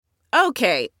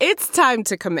Okay, it's time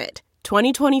to commit.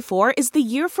 2024 is the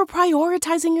year for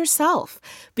prioritizing yourself.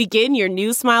 Begin your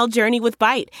new smile journey with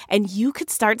Byte, and you could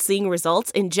start seeing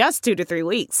results in just 2 to 3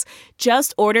 weeks.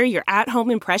 Just order your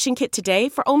at-home impression kit today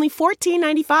for only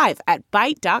 $14.95 at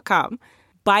Byte.com.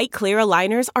 Byte Clear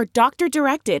aligners are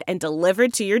doctor-directed and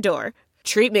delivered to your door.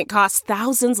 Treatment costs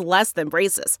thousands less than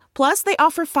braces. Plus, they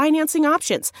offer financing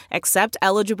options, accept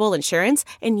eligible insurance,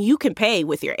 and you can pay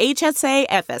with your HSA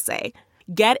FSA.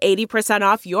 Get 80%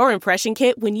 off your impression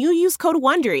kit when you use code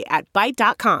WONDERY at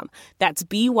Byte.com. That's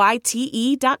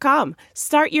BYTE.com.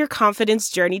 Start your confidence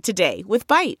journey today with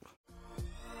Byte.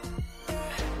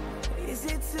 Is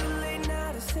it too late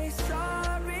now to say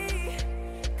sorry?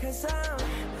 'Cause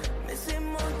I'm missing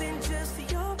more than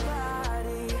just your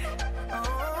body.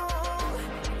 Oh,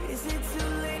 is it too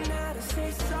late now to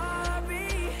say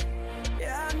sorry?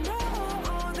 Yeah, I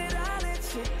know that I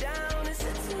let you down. Is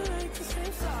it too late to say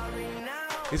sorry now?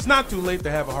 It's not too late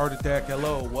to have a heart attack.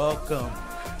 Hello, welcome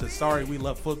to Sorry We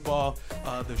Love Football,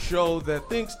 the show that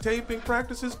thinks taping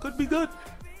practices could be good.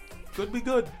 Could be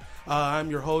good. I'm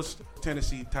your host,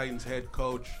 Tennessee Titans head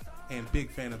coach and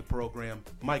big fan of the program,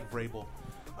 Mike Vrabel.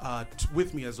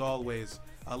 With me, as always,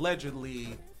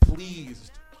 allegedly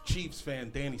pleased Chiefs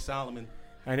fan Danny Solomon.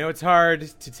 I know it's hard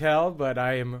to tell, but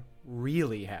I am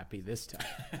really happy this time.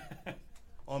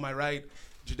 On my right,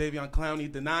 Jadeveon Clowney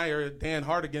denier Dan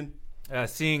Hardigan.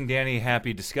 Seeing Danny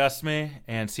happy disgusts me,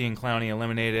 and seeing Clowney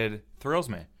eliminated thrills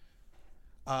me.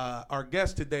 Our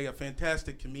guest today, a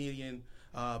fantastic comedian,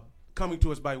 coming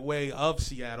to us by way of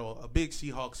Seattle, a big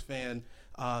Seahawks fan,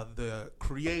 the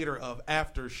creator of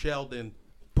After Sheldon.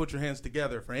 Put your hands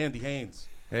together for Andy Haynes.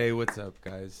 Hey, what's up,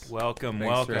 guys? Welcome.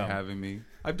 Thanks for having me.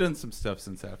 I've done some stuff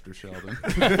since After Sheldon.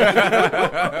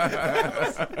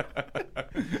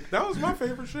 That was my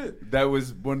favorite shit. That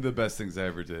was one of the best things I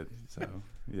ever did. So,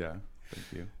 yeah, thank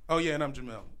you. Oh, yeah, and I'm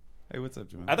Jamel. Hey, what's up,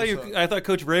 Jamel? I thought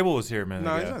Coach Vrabel was here, man.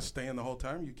 No, he's not staying the whole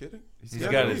time. You kidding? He's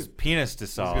got his penis to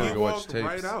solve. He's got to go watch Walked tapes.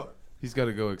 right out. He's got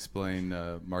to go explain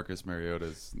Marcus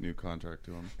Mariota's new contract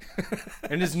to him.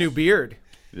 And his new beard.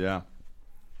 Yeah.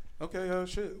 Okay,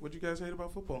 shit. What you guys hate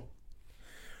about football?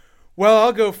 Well,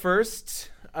 I'll go first.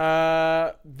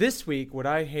 This week, what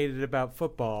I hated about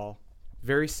football,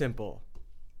 very simple.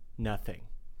 Nothing.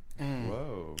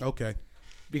 Whoa. Okay.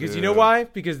 Because you know why?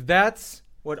 Because that's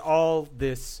what all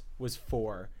this was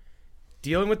for.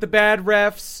 Dealing with the bad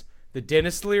refs, the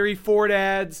Dennis Leary Ford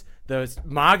ads, the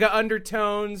MAGA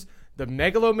undertones, the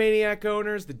megalomaniac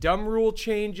owners, the dumb rule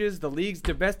changes, the league's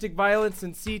domestic violence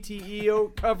and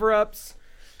CTE cover-ups.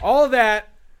 All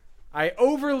that I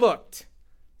overlooked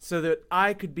so that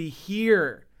I could be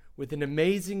here with an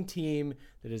amazing team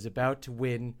that is about to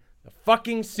win the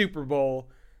fucking Super Bowl.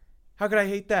 How could I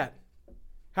hate that?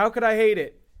 How could I hate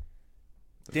it?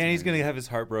 Danny's going to have his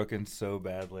heart broken so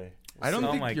badly. I don't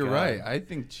Oh think my you're God. right. I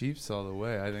think Chiefs all the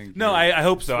way. I think No, I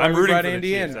hope so. I'm we rooting brought for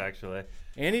Andy the Chiefs, in. actually.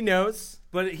 And he knows.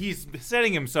 But he's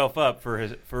setting himself up for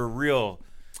a real...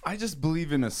 I just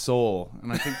believe in a soul,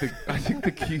 and I think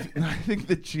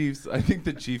the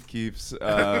Chief Keefs.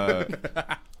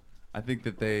 I think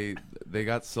that they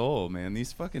got soul, man.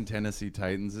 These fucking Tennessee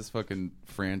Titans, this fucking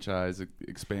franchise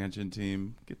expansion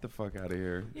team, get the fuck out of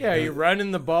here. Yeah, you're running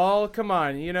the ball. Come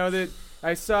on. You know that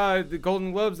I saw the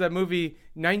Golden Globes, that movie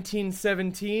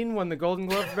 1917 won the Golden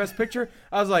Globe for Best Picture.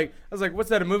 I was like, what's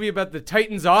that, a movie about the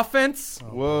Titans offense?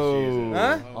 Whoa.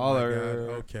 Huh? All my our, God.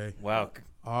 Okay. Wow.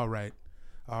 All right.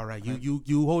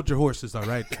 You hold your horses, all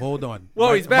right? Hold on. Whoa,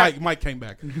 Mike, he's back. Mike came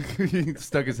back. he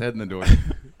stuck his head in the door.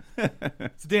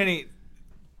 So, Danny,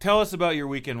 tell us about your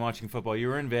weekend watching football. You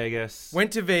were in Vegas.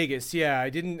 Went to Vegas. Yeah, I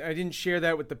didn't share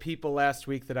that with the people last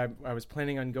week that I was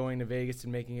planning on going to Vegas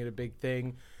and making it a big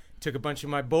thing. Took a bunch of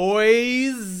my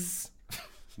boys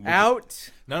out.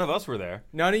 None of us were there.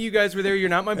 None of you guys were there. You're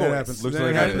not my boys. happens. Looks That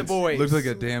like happens. The boys. Looks like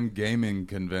a damn gaming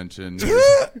convention.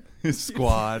 His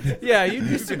squad. Yeah, you'd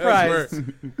be surprised.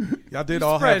 Y'all did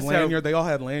all have surprised how- lanyards. They all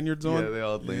had lanyards on. Yeah, they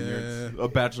all had lanyards. A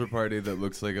bachelor party that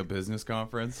looks like a business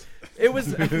conference. It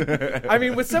was, I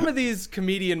mean, with some of these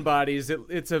comedian bodies,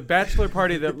 it's a bachelor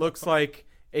party that looks like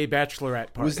a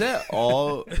bachelorette party. Was that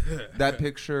all? That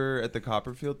picture at the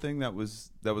Copperfield thing? That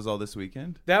was all this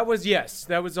weekend. That was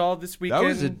all this weekend. That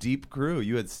was a deep crew.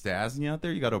 You had Stasny out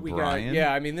there. You got O'Brien.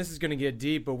 Yeah, I mean, this is going to get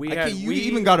deep, but we You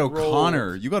even got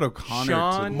O'Connor. You got O'Connor.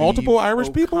 Sean, to Multiple lead.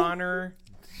 Irish people? O'Connor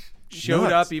showed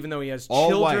Nuts. up even though he has All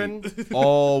children. white.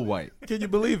 All white. Can you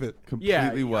believe it?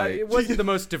 Completely white. It wasn't the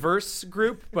most diverse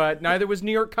group, but neither was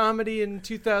New York comedy in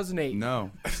 2008.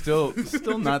 No, still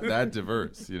not that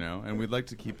diverse, and we'd like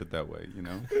to keep it that way,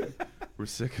 We're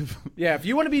sick of. Yeah, if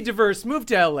you want to be diverse, move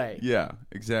to LA. Yeah,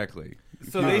 exactly.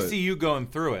 So they see you going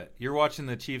through it. You're watching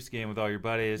the Chiefs game with all your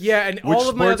buddies. Yeah, and Which all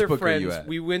of my other sportsbook are you friends, at?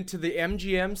 we went to the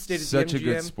MGM, stayed at Such the a MGM.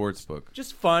 good sports book.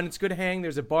 Just fun. It's good hang.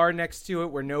 There's a bar next to it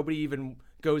where nobody even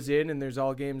goes in, and there's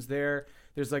all games there.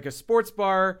 There's like a sports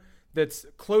bar that's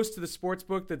close to the sports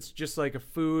book that's just like a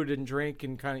food and drink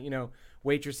and kind of,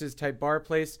 waitresses type bar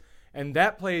place. And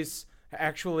that place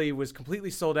actually was completely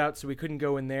sold out, so we couldn't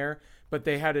go in there. But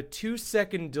they had a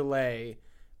 2-second delay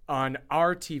on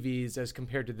our TVs as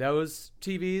compared to those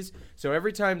TVs. So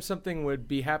every time something would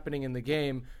be happening in the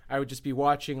game, I would just be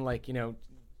watching like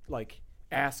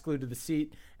ass glued to the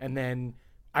seat, and then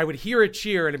I would hear a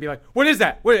cheer and I'd be like, what is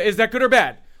that? What, is that good or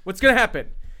bad? What's going to happen?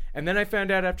 And then I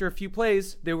found out after a few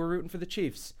plays, they were rooting for the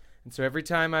Chiefs. And so every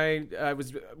time I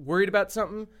was worried about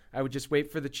something, I would just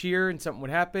wait for the cheer and something would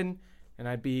happen, and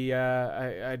I'd be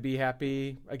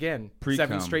happy again. Pre-cum.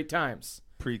 7 straight times.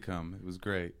 Pre-cum. It was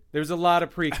great. There was a lot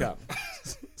of pre-cum.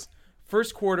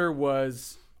 First quarter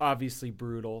was obviously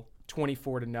brutal.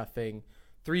 24-0.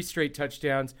 3 straight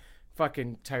touchdowns.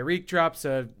 Fucking Tyreek drops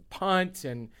a punt,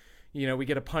 and we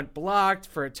get a punt blocked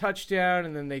for a touchdown,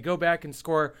 and then they go back and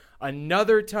score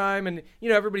another time. And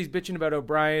everybody's bitching about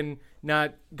O'Brien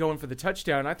not going for the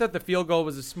touchdown. I thought the field goal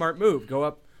was a smart move. Go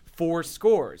up 4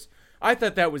 scores. I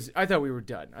thought we were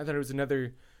done. I thought it was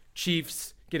another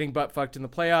Chiefs getting butt fucked in the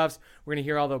playoffs. We're gonna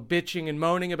hear all the bitching and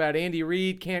moaning about Andy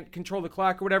Reid can't control the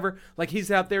clock or whatever, like he's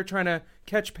out there trying to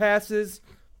catch passes.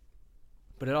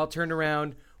 But it all turned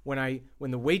around when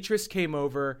the waitress came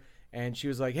over and she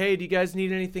was like, "Hey, do you guys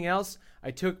need anything else?"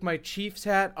 I took my Chiefs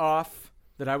hat off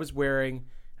that I was wearing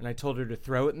and I told her to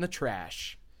throw it in the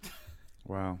trash.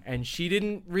 Wow. And she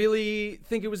didn't really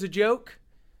think it was a joke,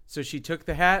 so she took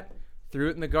the hat, threw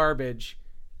it in the garbage,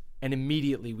 and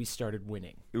immediately we started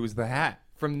winning. It was the hat.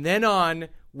 From then on,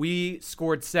 we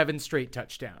scored 7 straight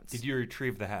touchdowns. Did you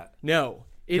retrieve the hat? No.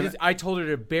 I told her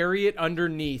to bury it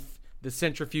underneath the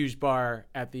centrifuge bar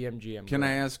at the MGM. Can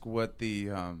I ask what the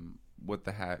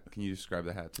hat? Can you describe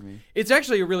the hat to me? It's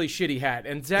actually a really shitty hat.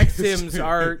 And Zach Sims,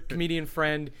 our comedian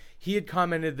friend, he had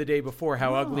commented the day before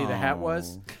how ugly the hat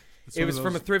was. It was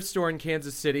from a thrift store in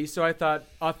Kansas City, so I thought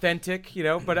authentic,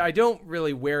 but I don't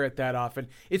really wear it that often.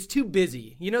 It's too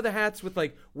busy. The hats with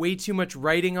like way too much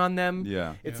writing on them?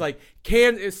 Yeah. It's like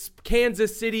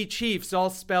Kansas City Chiefs all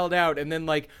spelled out, and then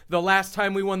like the last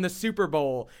time we won the Super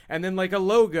Bowl, and then like a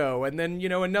logo, and then,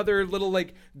 another little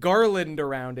like garland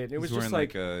around it. It was just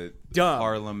like a dumb.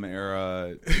 Harlem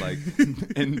era like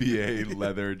NBA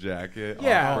leather jacket.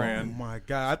 Yeah. Oh Off-brand. my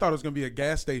god! I thought it was gonna be a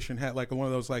gas station hat, like one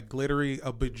of those like glittery,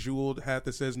 a bejeweled hat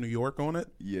that says New York on it.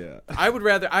 Yeah.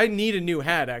 I need a new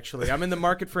hat, actually. I'm in the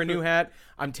market for a new hat.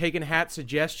 I'm taking hat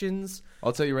suggestions.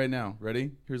 I'll tell you right now.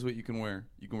 Ready? Here's what you can wear.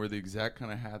 You can wear the exact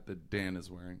kind of hat that Dan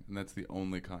is wearing, and that's the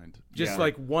only kind. Just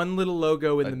like one little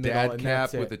logo in a the middle, dad and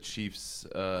cap that's it. with a Chiefs.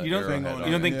 You don't arrowhead think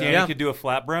on it. Danny Yeah. could do a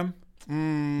flat brim?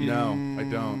 No, I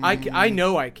don't. I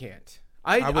know I can't.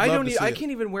 I would love don't. to see I it.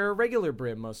 can't even wear a regular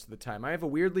brim most of the time. I have a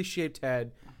weirdly shaped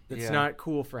head that's Yeah. not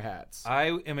cool for hats. I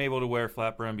am able to wear a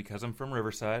flat brim because I'm from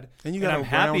Riverside. And you got I'm a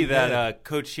happy brown that head.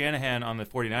 Coach Shanahan on the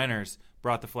 49ers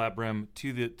brought the flat brim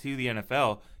to the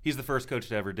NFL. He's the first coach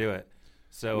to ever do it.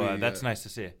 So that's nice to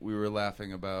see. We were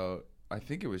laughing about. I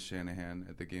think it was Shanahan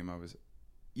at the game I was.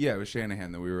 Yeah, it was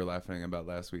Shanahan that we were laughing about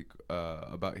last week.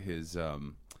 About his.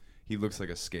 He looks like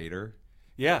a skater.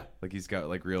 Yeah. Like he's got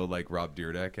like real like Rob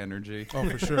Dyrdek energy. Oh,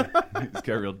 for sure. He's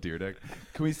got real Dyrdek.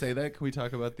 Can we say that? Can we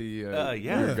talk about the Yeah,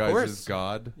 your of guys' course.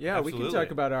 god? Yeah, we Absolutely. can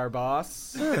talk about our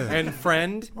boss and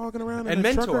friend Walking around in and a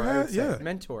mentor. trucker I would hat. say. Yeah.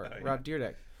 Mentor, Rob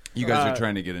Dyrdek. You guys are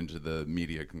trying to get into the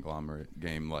media conglomerate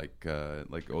game like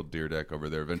old Dyrdek over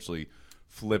there. Eventually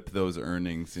flip those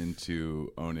earnings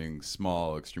into owning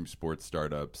small extreme sports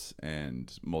startups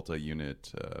and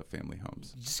multi-unit family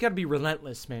homes. You just got to be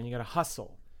relentless, man. You got to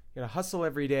hustle. You got to hustle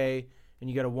every day, and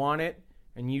you got to want it.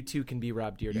 And you too can be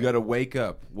Rob Dyrdek. You got to wake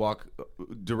up, walk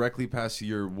directly past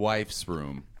your wife's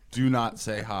room. Do not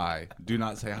say hi. Do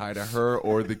not say hi to her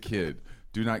or the kid.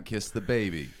 Do not kiss the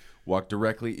baby. Walk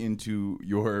directly into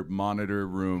your monitor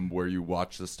room where you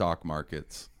watch the stock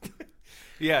markets.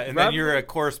 Yeah, and then you're a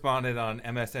correspondent on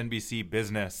MSNBC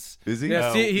Business. Is he?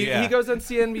 Yeah, Oh, he goes on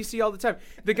CNBC all the time.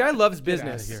 The guy loves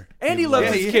business. here. And he loves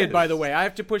Yeah, his he kid, is. by the way. I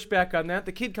have to push back on that.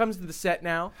 The kid comes to the set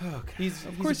now. He's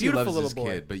Of a course beautiful he loves little his boy.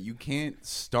 kid, but you can't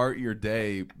start your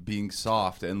day being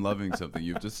soft and loving something.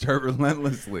 You have to start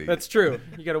relentlessly. That's true.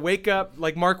 You got to wake up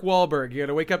like Mark Wahlberg. You got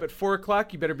to wake up at 4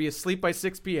 o'clock. You better be asleep by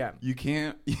 6 p.m. You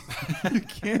can't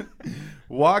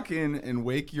walk in and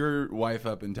wake your wife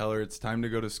up and tell her it's time to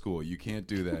go to school. You can't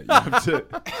do that. You have to.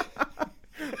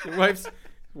 Your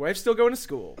wife's still going to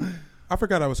school. I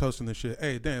forgot I was hosting this shit.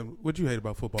 Hey, Dan, what'd you hate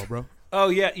about football, bro? Oh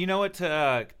yeah, you know what?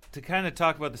 To kind of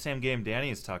talk about the same game Danny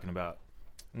is talking about,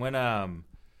 when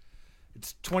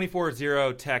it's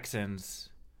 24-0 Texans,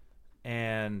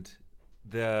 and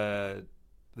the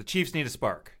Chiefs need a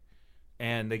spark,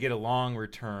 and they get a long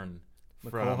return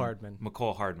from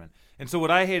McCole Hardman. And so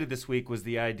what I hated this week was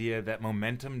the idea that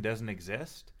momentum doesn't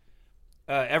exist.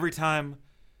 Every time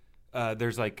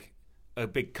there's like a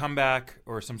big comeback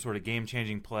or some sort of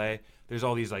game-changing play, there's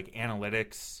all these like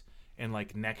analytics and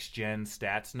like next-gen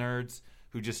stats nerds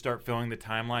who just start filling the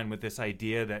timeline with this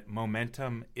idea that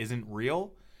momentum isn't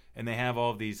real, and they have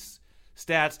all of these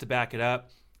stats to back it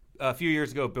up. A few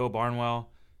years ago, Bill Barnwell,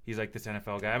 he's like this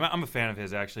NFL guy. I'm a fan of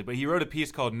his, actually, but he wrote a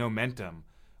piece called Momentum,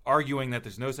 arguing that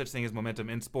there's no such thing as momentum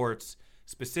in sports,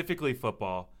 specifically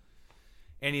football.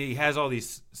 And he has all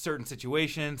these certain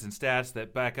situations and stats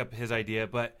that back up his idea,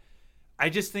 but I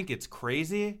just think it's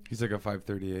crazy. He's like a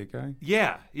 538 guy?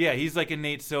 Yeah. He's like a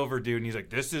Nate Silver dude, and he's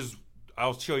like,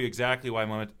 I'll show you exactly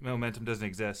why momentum doesn't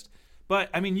exist. But,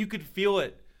 I mean, you could feel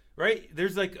it, right?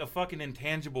 There's like a fucking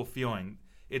intangible feeling.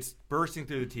 It's bursting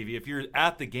through the TV. If you're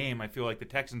at the game, I feel like the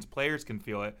Texans players can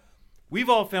feel it. We've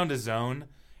all found a zone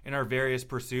in our various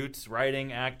pursuits,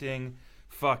 writing, acting,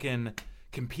 fucking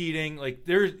competing. Like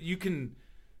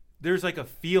there's like a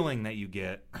feeling that you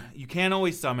get. You can't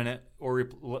always summon it or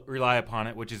rely upon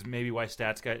it, which is maybe why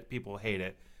stats people hate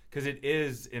it, because it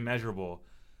is immeasurable.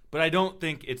 But I don't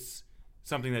think it's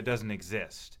something that doesn't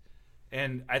exist.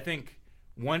 And I think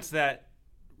once that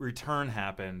return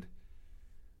happened,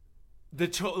 the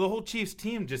whole Chiefs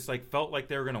team just like felt like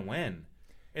they were going to win.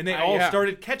 And they all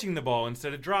started catching the ball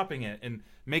instead of dropping it and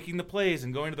making the plays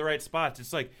and going to the right spots.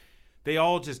 It's like they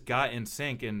all just got in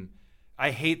sync. And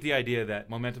I hate the idea that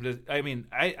momentum does. I mean,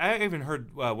 I even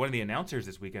heard one of the announcers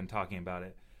this weekend talking about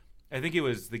it. I think it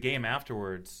was the game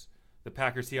afterwards, the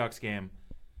Packers-Seahawks game,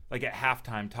 like at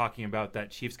halftime, talking about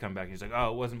that Chiefs comeback. He's like,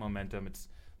 oh, it wasn't momentum.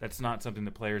 That's not something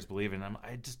the players believe in.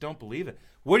 I just don't believe it.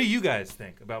 What do you guys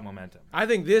think about momentum? I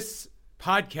think this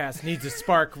podcast needs a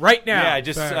spark right now. Yeah,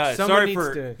 just sorry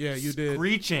for you did.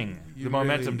 Screeching the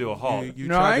momentum to a halt. You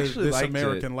No, tried I to actually this liked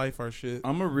American life our shit.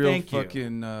 I'm a real Thank you.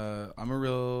 I'm a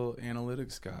real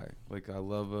analytics guy. Like I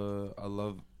loved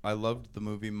the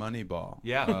movie Moneyball.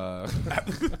 Yeah.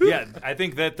 Yeah, I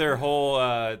think that their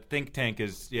whole think tank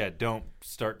is, don't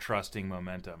start trusting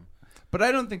momentum. But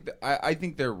I don't think that I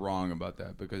think they're wrong about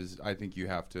that, because I think you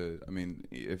have to. I mean,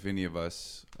 if any of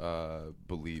us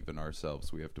believe in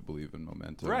ourselves, we have to believe in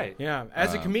momentum. Right. Yeah.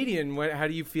 As a comedian, how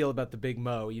do you feel about the big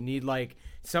mo? You need like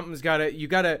something's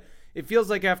gotta. It feels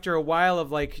like after a while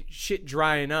of like shit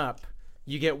drying up,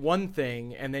 you get one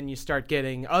thing, and then you start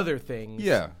getting other things.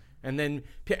 Yeah. And then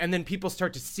people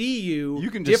start to see you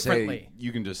can just differently.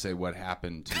 You can just say what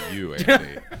happened to you,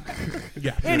 Andy.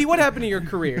 Andy, what happened to your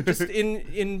career? Just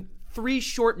in 3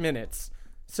 short minutes,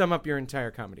 sum up your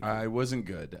entire comedy career. I wasn't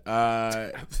good.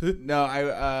 No,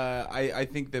 I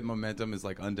think that momentum is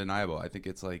like undeniable. I think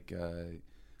it's like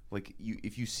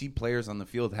if you see players on the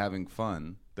field having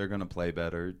fun, they're gonna play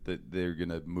better. That they're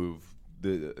gonna move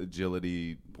the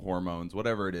agility, hormones,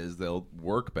 whatever it is, they'll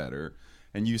work better.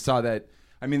 And you saw that.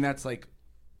 I mean, that's like,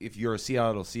 if you're a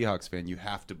Seattle Seahawks fan, you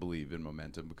have to believe in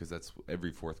momentum, because that's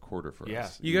every fourth quarter for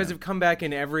us. You guys have come back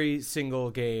in every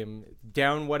single game,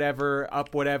 down whatever,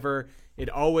 up whatever. It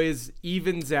always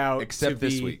evens out except to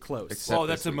this be week. Close.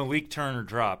 That's a Malik Turner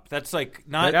drop. That's like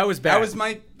not. That was bad.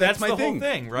 That's my the thing. whole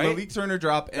thing, right? Malik Turner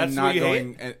drop and That's not what you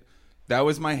going. hate? That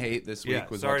was my hate this week. Yeah,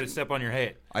 was sorry watching. to step on your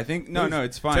hate. I think no,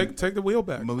 it's fine. Take the wheel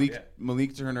back.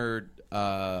 Malik Turner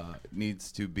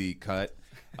needs to be cut.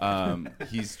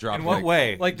 He's dropped. In what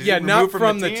way? Like, Did he not remove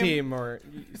from the team or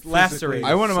lacerated.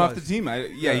 I want him off the team.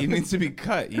 He needs to be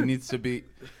cut. He needs to.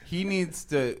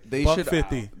 They Buck should.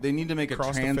 50. They need to make a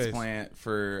Across the transplant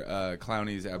for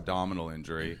Clowney's abdominal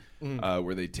injury,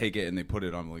 where they take it and they put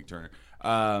it on Malik Turner.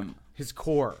 His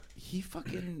core. He's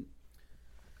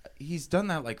done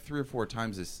that like 3 or 4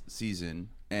 times this season,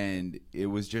 and it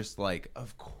was just like,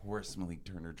 of course Malik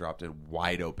Turner dropped a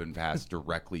wide open pass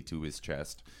directly to his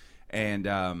chest, and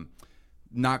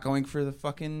not going for the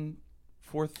fucking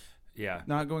fourth. Yeah.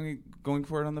 Not going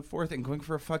for it on the fourth, and going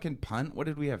for a fucking punt. What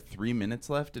did we have? 3 minutes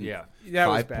left and That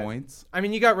was 5 bad. points. I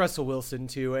mean, you got Russell Wilson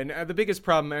too, and the biggest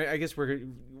problem, I guess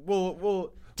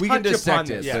we'll We touch can dissect upon it,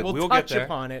 this. Yeah, we'll we'll touch get there.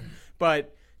 upon it,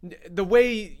 but the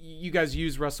way you guys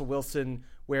use Russell Wilson,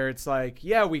 where it's like,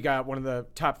 yeah, we got one of the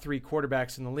top 3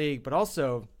 quarterbacks in the league, but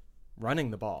also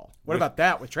running the ball. What about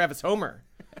that with Travis Homer?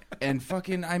 And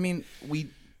fucking, I mean, we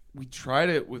tried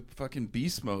it with fucking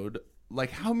beast mode.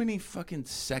 Like, how many fucking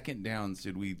second downs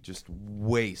did we just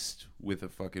waste with a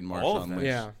fucking All of Marshawn them.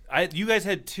 Lynch? Yeah. You guys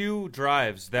had 2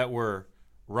 drives that were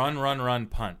run,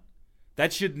 punt.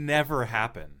 That should never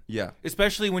happen. Yeah.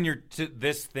 Especially when you're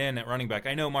this thin at running back.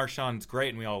 I know Marshawn's great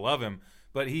and we all love him,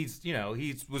 but he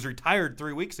was retired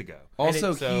 3 weeks ago.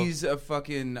 Also, he's a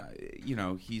fucking,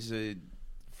 he's a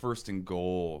first and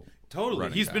goal.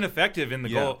 Totally. He's been effective in the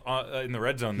goal in the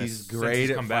red zone. He's great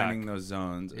since at finding those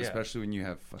zones, especially when you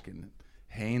have fucking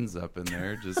Haynes up in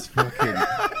there, just fucking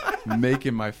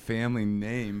making my family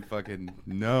name fucking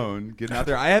known. Getting out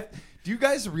there. Do you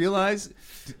guys realize?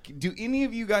 Do any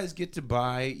of you guys get to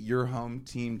buy your home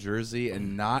team jersey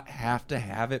and not have to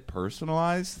have it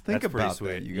personalized? Think That's about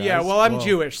pretty that, sweet. you guys. Yeah, well, I'm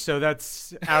Jewish, so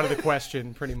that's out of the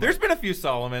question, pretty much. There's been a few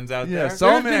Solomons out there.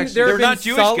 Solomon actually. They're not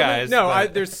Jewish guys. No,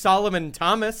 there's Solomon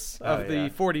Thomas of the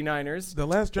 49ers. The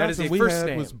last That is Johnson a we first had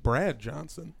name. was Brad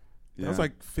Johnson. That was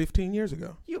like 15 years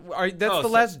ago. That's the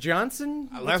last Johnson?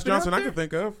 Last Johnson I could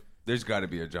think of. There's got to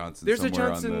be a Johnson There's a somewhere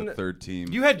Johnson- on the third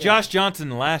team. You had Josh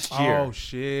Johnson last year. Oh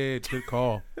shit! Good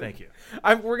call. Thank you.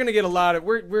 We're gonna get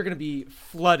we're gonna be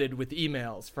flooded with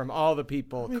emails from all the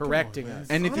people correcting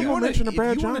us. And if I you don't want mention to a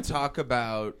Brad if you want to Johnson. talk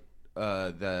about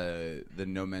the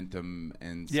momentum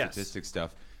and Yes. statistic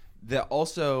stuff,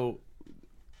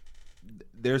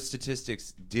 their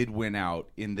statistics did win out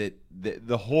in that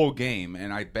the whole game,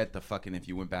 and I bet if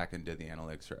you went back and did the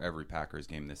analytics for every Packers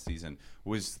game this season,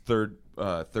 was third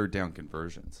down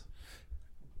conversions.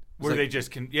 Where they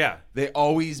just They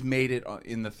always made it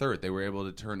in the third. They were able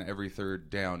to turn every third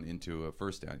down into a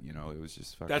first down. It was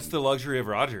just fucking. That's the luxury of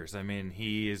Rodgers. I mean,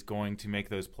 he is going to make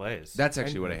those plays. That's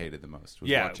actually what I hated the most.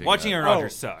 Was watching Aaron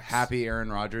Rodgers sucks. Happy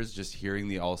Aaron Rodgers, just hearing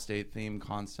the Allstate theme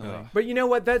constantly. But you know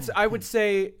what? That's I would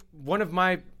say one of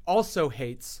my also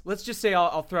hates. Let's just say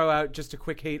I'll throw out just a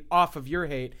quick hate off of your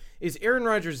hate. Is Aaron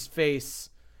Rodgers' face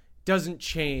doesn't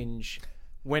change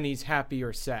when he's happy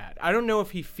or sad. I don't know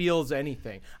if he feels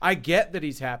anything. I get that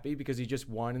he's happy because he just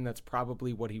won and that's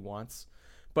probably what he wants.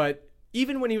 But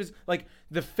even when he was like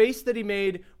the face that he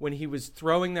made when he was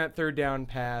throwing that third down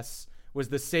pass was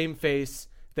the same face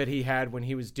that he had when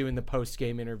he was doing the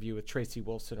post-game interview with Tracy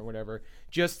Wilson or whatever.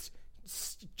 Just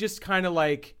kind of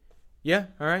like, yeah,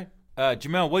 all right.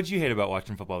 Jamel, what did you hate about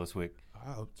watching football this week?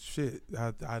 Oh shit!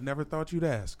 I never thought you'd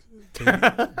ask,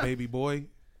 baby boy.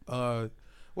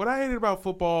 What I hated about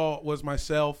football was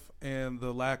myself and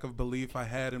the lack of belief I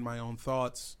had in my own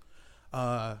thoughts.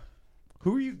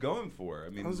 Who are you going for? I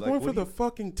mean, I was going for the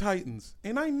fucking Titans,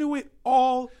 and I knew it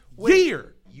all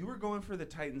year. You were going for the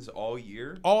Titans all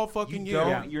year? All fucking year.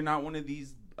 Yeah. You're not one of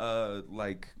these Belt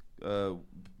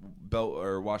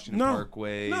or Washington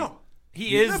Parkway. No.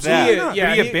 He is Absolutely that. not.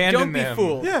 Yeah, he don't abandoned be them.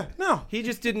 fooled. Yeah, no. He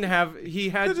just didn't have. He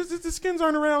had. The skins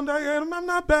aren't around. I'm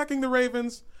not backing the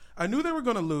Ravens. I knew they were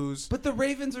going to lose. But the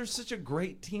Ravens are such a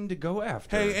great team to go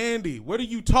after. Hey, Andy, what are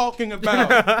you talking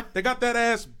about? They got that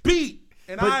ass beat,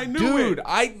 and I knew it. Dude,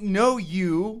 I know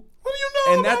you. What do you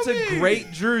know And that's about a me?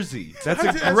 great jersey. That's a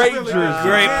That's great really jersey. good.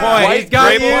 Great White point. He's got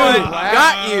Great you. point.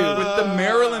 Got you. With the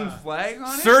Maryland flag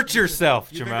on it? Search yourself,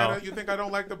 You Jamel. think I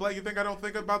don't like the black? You think I don't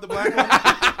think about the black one?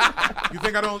 You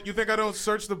think I don't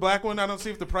search the black one? I don't see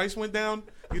if the price went down.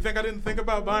 You think I didn't think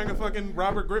about buying a fucking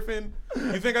Robert Griffin?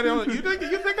 You think I don't? You think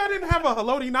I didn't have a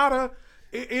Haloti Nada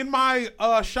in my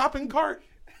shopping cart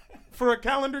for a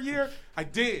calendar year? I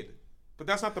did, but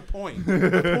that's not the point.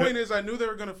 The point is I knew they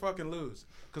were gonna fucking lose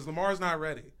because Lamar's not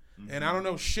ready, and I don't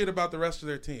know shit about the rest of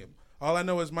their team. All I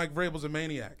know is Mike Vrabel's a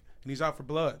maniac, and he's out for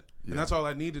blood. And that's all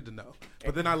I needed to know.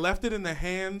 But then I left it in the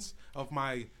hands of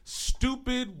my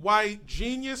stupid, white,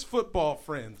 genius football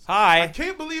friends. Hi. I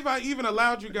can't believe I even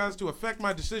allowed you guys to affect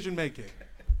my decision making.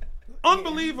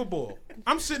 Unbelievable.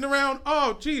 I'm sitting around,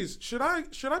 oh, geez, should I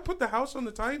put the house on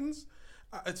the Titans?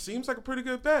 It seems like a pretty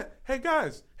good bet. Hey,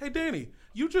 guys. Hey, Danny,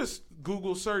 you just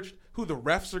Google searched who the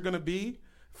refs are going to be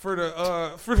for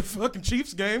the fucking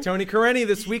Chiefs game. Tony Correni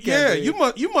this weekend. Yeah,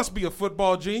 baby. you must be a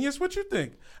football genius. What you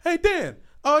think? Hey, Dan,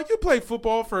 you played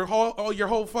football for all your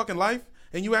whole fucking life,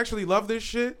 and you actually love this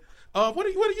shit. What do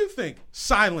you think?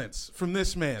 Silence from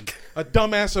this man. A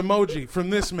dumbass emoji from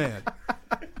this man.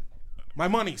 My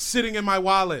money sitting in my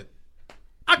wallet.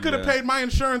 I could have paid my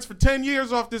insurance for 10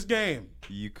 years off this game.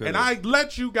 You could. And I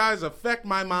let you guys affect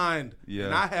my mind. Yeah.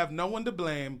 And I have no one to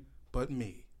blame but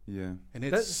me. Yeah. And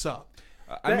it sucked.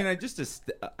 I mean, I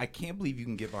can't believe you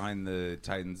can get behind the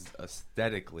Titans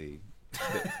aesthetically.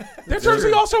 Their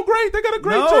jersey also great. They got a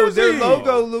great jersey. Their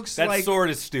logo looks That like sword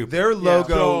is stupid. their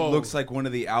logo So- looks like one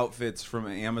of the outfits from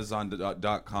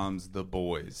Amazon.com's The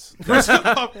Boys. That's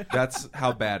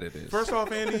how bad it is. First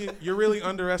off, Andy, you're really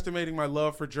underestimating my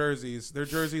love for jerseys. Their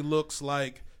jersey looks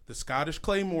like the Scottish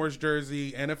Claymores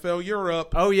jersey, NFL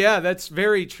Europe. Oh yeah, that's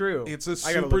very true. It's a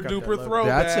I gotta super look up that duper logo.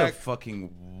 throwback. That's a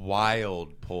fucking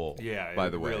wild pull. Yeah, by it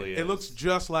the way, really is. It looks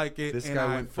just like it, this and guy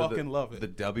I went for fucking love the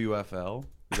it. WFL.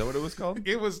 Is that what it was called?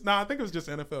 It was I think it was just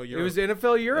NFL Europe. It was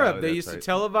NFL Europe. Oh, They that's used right.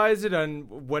 to televise it on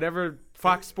whatever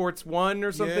Fox Sports 1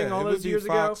 or something yeah, all it would those be years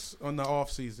Fox on the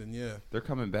off season. Yeah, They're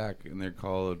coming back, and they're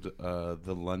called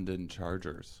the London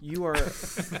Chargers. You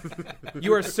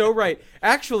are so right.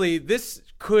 Actually, this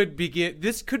could be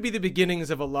the beginnings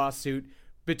of a lawsuit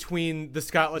between the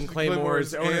Scotland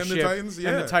Claymores Claymores and the ownership Titans, and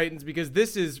yeah. the Titans, because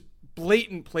this is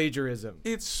blatant plagiarism.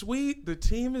 it's sweet. The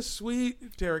team is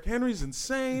sweet. Derrick Henry's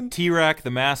insane. T-Rack,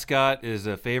 the mascot, is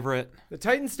a favorite. The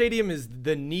Titan Stadium is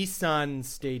the Nissan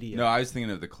Stadium. No, I was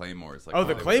thinking of the Claymores. Like, oh,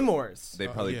 the they- Claymores. They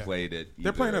probably yeah. played it.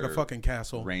 They're playing at a either fucking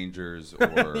castle. Rangers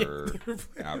or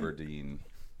Aberdeen.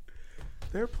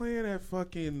 They're playing at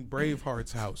fucking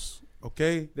Braveheart's house.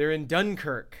 Okay, They're in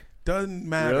Dunkirk. doesn't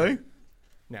matter.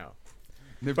 No.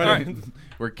 They're But- playing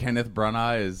where Kenneth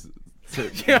Branagh is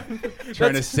Yeah.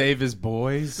 trying to save his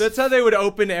boys. That's how they would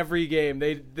open every game.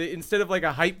 They instead of like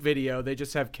a hype video, they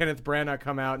just have Kenneth Branagh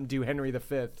come out and do Henry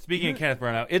V. Speaking of Kenneth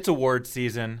Branagh, it's awards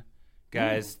season,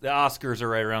 guys. The Oscars are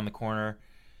right around the corner.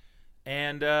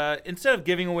 And instead of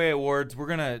giving away awards, we're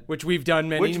going to... Which we've done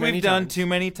many We've done times. too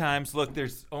many times. Look,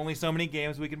 there's only so many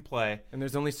games we can play, And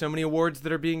there's only so many awards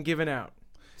that are being given out.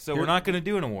 so we're not going to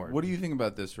do an award. What do you think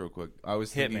about this, real quick? I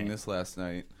was Hit thinking me. this last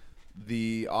night.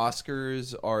 The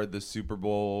Oscars are the Super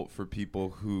Bowl for people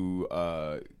who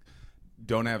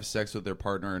don't have sex with their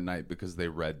partner at night because they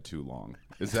read too long.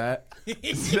 Is that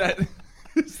is that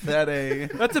a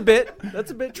That's a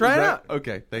bit. Try it out.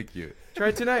 Okay, thank you. Try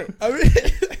it tonight. I mean,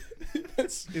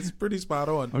 it's pretty spot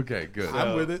on. Okay, good.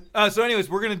 I'm with it. So anyways,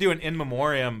 we're going to do an in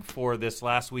memoriam for this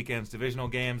last weekend's divisional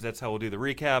games. That's how we'll do the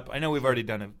recap. I know we've already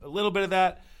done a little bit of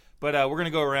that, but we're going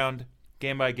to go around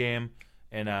game by game,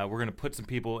 and we're going to put some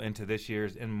people into this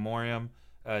year's in memoriam.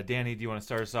 Danny, do you want to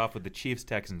start us off with the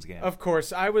Chiefs-Texans game? Of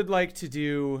course, I would like to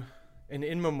do an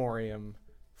in memoriam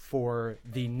for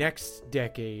the next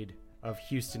decade of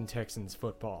Houston Texans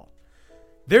football.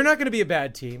 They're not going to be a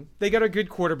bad team. They got a good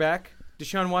quarterback.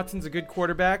 Deshaun Watson's a good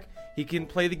quarterback. He can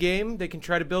play the game. They can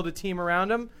try to build a team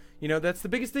around him. You know, that's the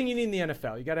biggest thing you need in the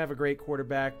NFL. You got to have a great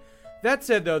quarterback. That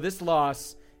said, though, this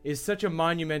loss is such a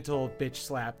monumental bitch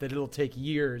slap that it'll take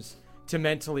years to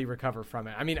mentally recover from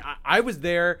it. I mean, I was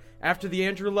there after the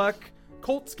Andrew Luck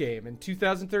Colts game in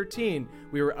 2013.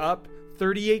 We were up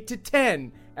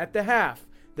 38-10 at the half.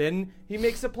 Then he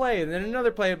makes a play, and then another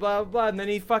play, blah, blah, blah, and then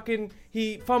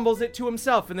he fumbles it to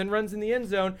himself and then runs in the end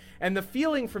zone. And the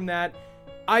feeling from that,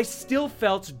 I still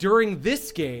felt during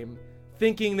this game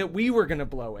thinking that we were going to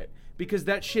blow it, because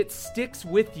that shit sticks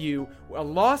with you. A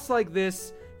loss like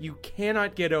this, you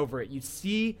cannot get over it. You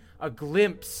see a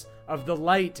glimpse of the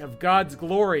light of God's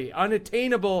glory,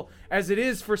 unattainable as it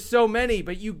is for so many,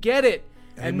 but you get it.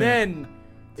 And then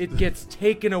it gets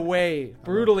taken away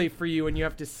brutally for you, and you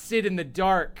have to sit in the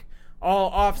dark all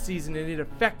off season, and it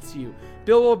affects you.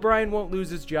 Bill O'Brien won't lose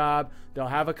his job. They'll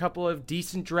have a couple of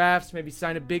decent drafts, maybe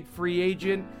sign a big free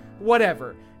agent,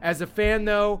 whatever. As a fan,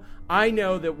 though, I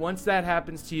know that once that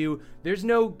happens to you, there's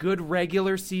no good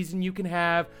regular season you can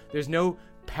have. There's no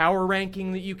power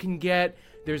ranking that you can get.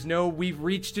 There's no "we've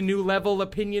reached a new level"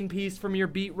 opinion piece from your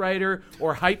beat writer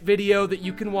or hype video that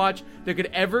you can watch that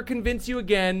could ever convince you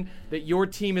again that your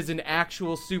team is an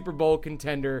actual Super Bowl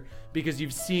contender, because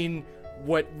you've seen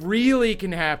what really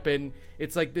can happen.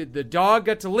 It's like the dog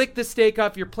got to lick the steak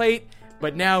off your plate,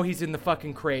 but now he's in the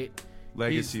fucking crate.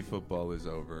 Legacy football is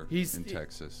over in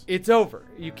Texas. It's over.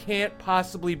 You can't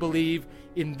possibly believe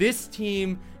in this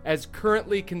team as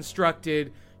currently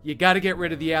constructed. You got to get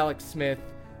rid of the Alex Smith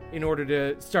in order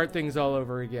to start things all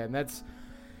over again. That's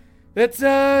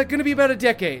going to be about a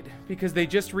decade, because they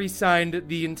just re-signed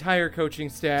the entire coaching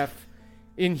staff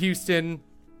in Houston.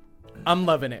 I'm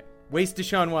loving it. Waste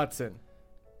Deshaun Watson.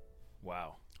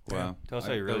 Wow. Wow. Tell us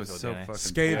how you really that was feel, so Danny. fucking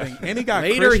Scathing. And he got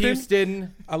Later, Christian.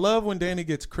 Houston. I love when Danny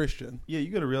gets Christian. Yeah, you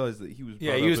got to realize that he was.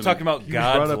 Yeah, brought he up was in talking a- about he was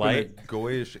God's brought up light. in a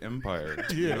Goyish empire.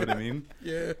 You know what I mean?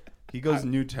 Yeah. He goes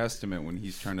New Testament when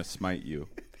he's trying to smite you.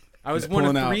 I was He's one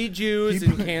of pulling out- 3 Jews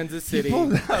in Kansas City.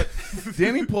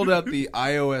 Danny pulled out the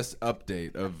iOS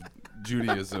update of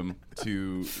Judaism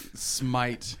to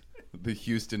smite the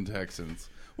Houston Texans.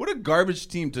 What a garbage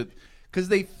team to, because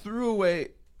they threw away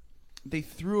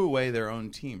their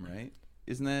own team, right?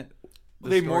 Isn't that? the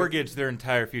They story? mortgaged their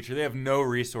entire future. They have no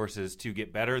resources to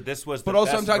get better. This was the But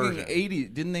also, best I'm talking version. 80.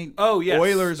 Didn't they? Oh, yes,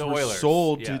 Oilers the were Oilers,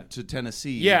 sold yeah. to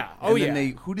Tennessee. Yeah. Oh, and then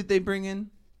yeah. who did they bring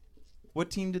in? What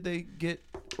team did they get?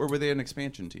 Or were they an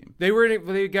expansion team? They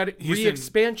got Houston-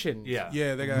 re-expansion. Yeah.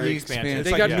 Yeah, they got Re-expansion. It's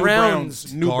They like got New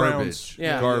Browns. New Garbage. Browns.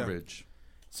 Yeah. Garbage.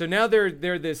 So now they're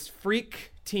this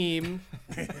freak team.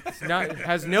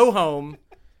 Has no home,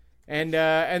 and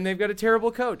they've got a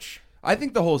terrible coach. I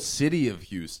think the whole city of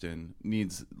Houston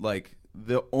needs, like,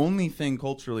 the only thing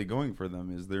culturally going for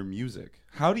them is their music.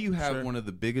 How do you have one of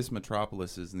the biggest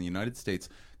metropolises in the United States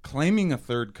claiming a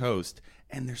third coast,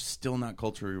 and they're still not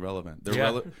culturally relevant?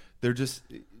 They're just...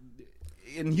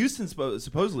 And Houston's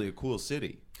supposedly a cool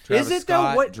city. Travis Is it,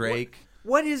 Scott, though? Drake.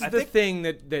 What is the thing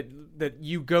that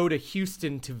you go to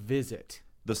Houston to visit?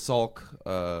 The Salk,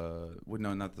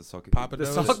 no, not the Salk. The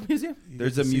Salk Museum?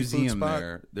 There's a museum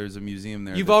there. There's a museum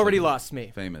there. You've that's, already like, lost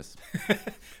me. Famous.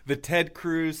 The Ted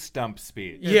Cruz stump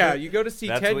speech. Yeah, you go to see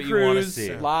That's Ted what you wanna Cruz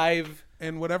see. live.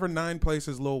 And whatever 9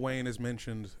 places Lil Wayne is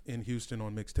mentioned in Houston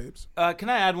on mixtapes. Can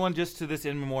I add one just to this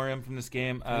in memoriam from this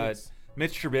game?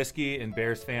 Mitch Trubisky and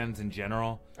Bears fans in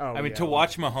general. To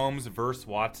watch Mahomes versus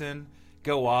Watson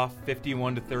go off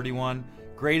 51-31,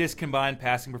 greatest combined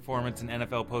passing performance in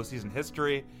NFL postseason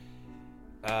history.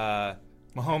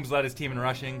 Mahomes led his team in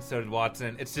rushing, so did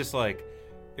Watson. It's just like,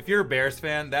 if you're a Bears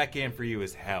fan, that game for you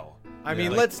is hell. I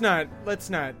mean, let's not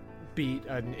beat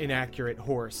an inaccurate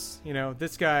horse. You know,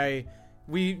 this guy.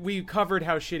 We covered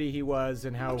how shitty he was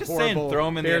and how horrible throw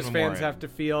him in Bears the fans have to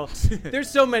feel. There's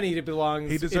so many that belong.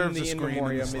 He deserves in a the screen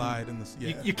in in the memoriam. slide.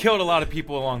 You killed a lot of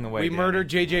people along the way. We murdered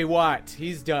J.J. Watt.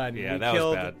 He's done. Yeah, we that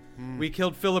killed, was bad. We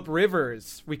killed Phillip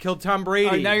Rivers. We killed Tom Brady.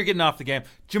 All right, now you're getting off the game.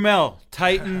 Jamel,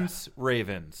 Titans,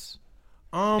 Ravens.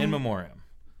 In memoriam.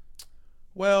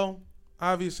 Well,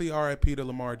 obviously, R.I.P. to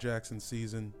Lamar Jackson's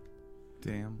season.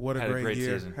 Damn. What a Had a great great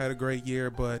year. season. Had a great year,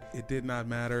 but it did not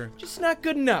matter. Just not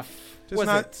good enough.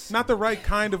 Just not the right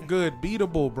kind of good.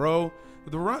 Beatable, bro.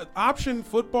 Option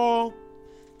football,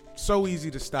 so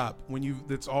easy to stop when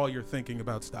that's all you're thinking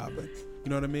about stopping. You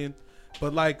know what I mean?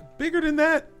 But like bigger than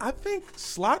that, I think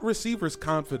slot receivers'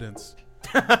 confidence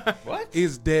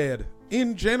is dead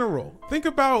in general. Think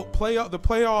about the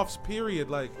playoffs period.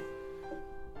 Like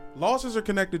losses are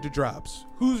connected to drops.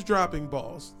 Who's dropping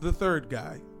balls? The third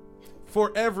guy.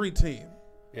 For every team.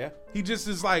 Yeah. He just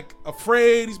is like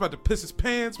afraid. He's about to piss his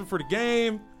pants before the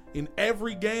game. In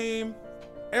every game,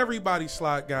 everybody's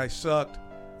slot guy sucked,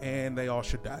 and they all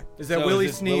should die. Is that Willie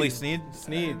Snead? Willie Snead?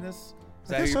 Snead. Is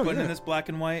that who you're putting in this black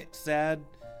and white, sad?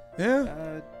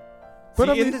 Yeah. But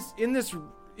I mean, in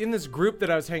this group that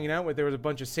I was hanging out with, there was a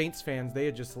bunch of Saints fans. They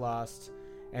had just lost,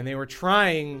 and they were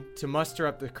trying to muster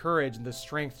up the courage and the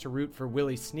strength to root for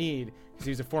Willie Snead because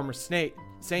he was a former Saint,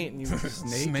 and he was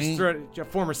a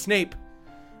former Snape.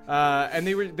 And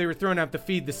they were throwing out the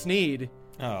feed the Snead.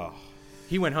 Oh,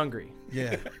 he went hungry.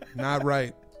 Yeah, not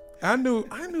right. I knew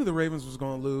the Ravens was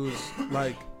going to lose.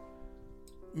 Like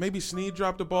maybe Snead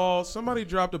dropped the ball. Somebody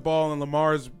dropped the ball, and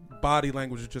Lamar's body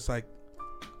language was just like,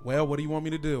 "Well, what do you want me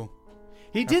to do?"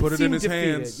 He did put it seem in his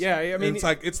defeated. hands. Yeah, I mean,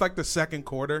 and it's like the second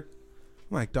quarter.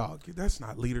 I'm like, dog, that's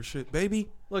not leadership, baby.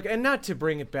 Look, and not to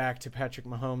bring it back to Patrick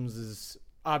Mahomes'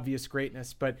 obvious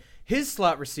greatness, but his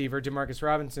slot receiver, Demarcus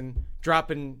Robinson,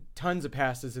 dropping tons of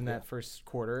passes in that first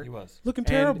quarter. he was. Looking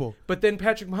terrible. But then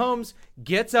Patrick Mahomes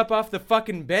gets up off the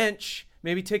fucking bench.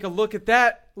 Maybe take a look at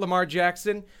that, Lamar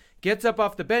Jackson. Gets up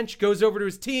off the bench, goes over to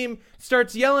his team,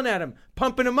 starts yelling at him,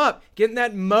 pumping him up, getting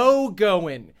that Mo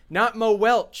going, not Mo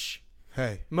Welch.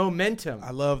 Hey, Momentum.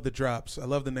 I love the drops. I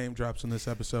love the name drops in this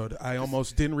episode. I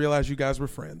almost didn't realize you guys were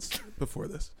friends before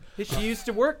this. She used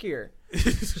to work here.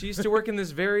 She used to work in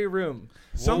this very room.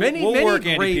 We'll work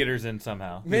Andy Peters in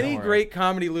somehow. Many great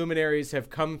comedy luminaries have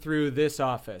come through this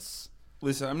office.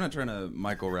 Listen, I'm not trying to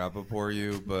Michael Rappaport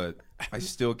you, but I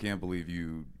still can't believe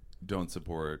you don't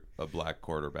support a black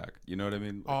quarterback. You know what I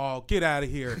mean? Oh, get out of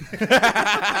here. Get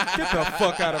the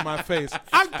fuck out of my face.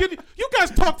 You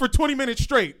guys talk for 20 minutes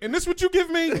straight, and this what you give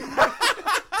me?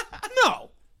 No.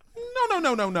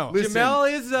 Listen,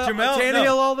 Jamel is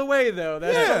Tannehill all the way, though.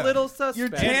 That's a little suspect. You're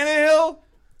Tannehill?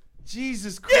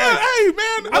 Jesus Christ. Yeah, hey,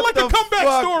 man. I like a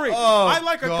comeback story. Oh, I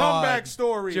like a comeback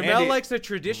story. Jamel Andy, likes a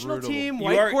traditional brutal. team,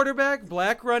 white quarterback,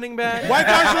 black running back.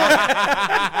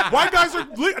 White guys are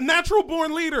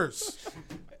natural-born leaders.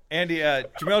 Andy,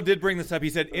 Jamel did bring this up. He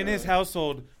said in his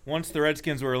household, once the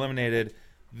Redskins were eliminated,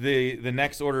 the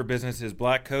next order of business is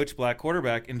black coach, black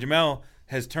quarterback, and Jamel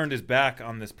has turned his back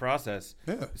on this process.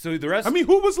 Yeah. So the rest. I mean,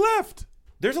 who was left?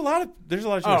 There's a lot of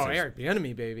choices. Oh, Eric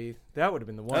Bieniemy, baby. That would have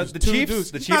been the one. The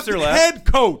Chiefs. The He's Chiefs not are the left. head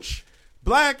coach.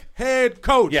 Black head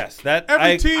coach. Yes, that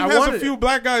every team I has wanted a few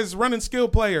black guys running skill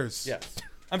players. Yes,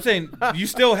 I'm saying you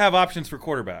still have options for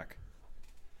quarterback.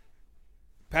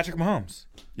 Patrick Mahomes.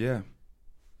 Yeah.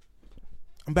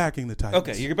 I'm backing the Titans.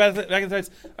 Okay, you're back in the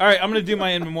Titans. All right, I'm going to do my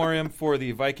in memoriam for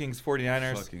the Vikings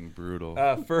 49ers. Fucking brutal.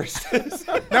 First.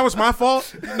 That was my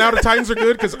fault. Now the Titans are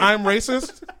good because I'm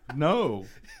racist. No.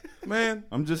 Man,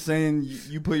 I'm just saying,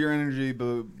 you put your energy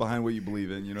behind what you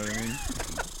believe in. You know what I mean?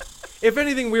 If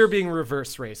anything, we're being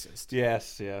reverse racist.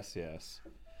 Yes.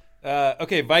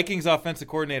 Okay, Vikings offensive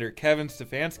coordinator Kevin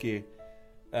Stefanski.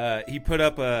 He put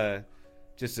up a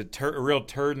real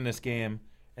turd in this game,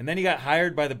 and then he got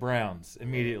hired by the Browns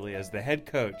immediately as the head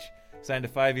coach. Signed a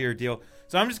 5-year deal.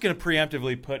 So I'm just going to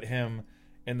preemptively put him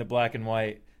in the black and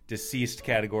white deceased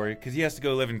category because he has to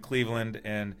go live in Cleveland,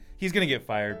 and he's going to get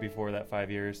fired before that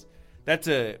 5 years. That's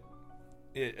a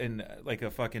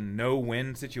fucking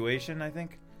no-win situation, I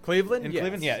think. Cleveland? In Yes.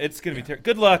 Cleveland? Yeah, it's going to be terrible.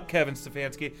 Good luck, Kevin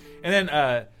Stefanski. And then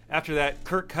after that,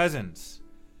 Kirk Cousins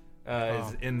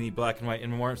is in the black and white.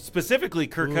 And more specifically,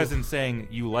 Kirk Cousins saying,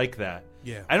 you like that.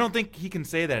 Yeah. I don't think he can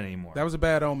say that anymore. that was a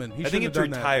bad omen. I think it's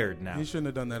retired now. He shouldn't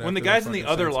have done that. When the after guys that in the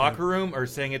fucking other Saints locker game. room are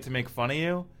saying it to make fun of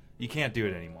you, you can't do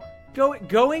it anymore.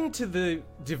 Going to the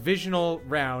divisional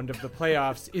round of the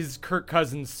playoffs is Kirk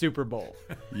Cousins' Super Bowl.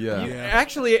 Yeah.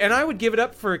 Actually, and I would give it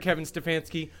up for Kevin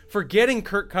Stefanski for getting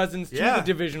Kirk Cousins to Yeah. the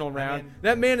divisional round.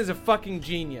 That man is a fucking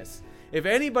genius. If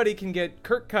anybody can get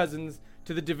Kirk Cousins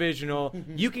to the divisional,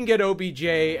 you can get OBJ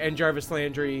and Jarvis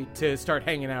Landry to start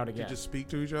hanging out again. Just speak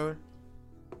to each other.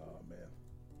 Oh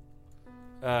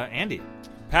man. Andy,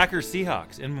 Packers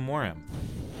Seahawks in memoriam.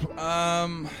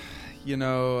 I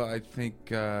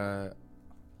think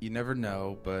you never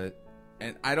know,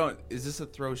 and I don't. Is this a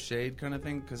throw shade kind of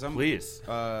thing? Because Please.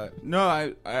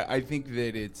 No, I think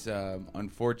that it's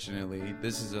unfortunately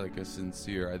this is like a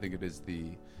sincere. I think it is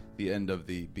the end of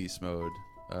the beast mode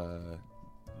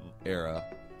era,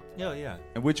 Yeah.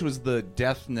 and which was the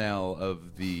death knell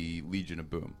of the Legion of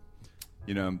Boom.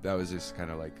 That was just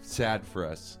kind of like sad for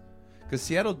us because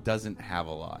Seattle doesn't have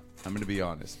a lot. I'm going to be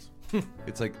honest.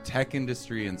 It's like tech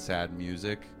industry and sad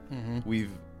music.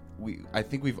 Mm-hmm. I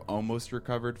think we've almost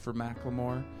recovered for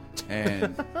Macklemore,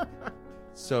 and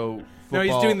so football, No,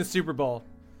 he's doing the Super Bowl.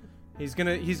 He's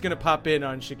gonna pop in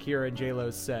on Shakira and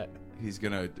J-Lo's set. He's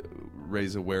gonna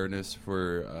raise awareness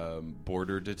for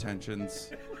border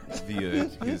detentions via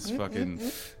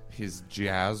his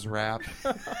jazz rap.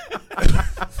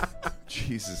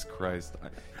 Jesus Christ.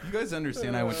 You guys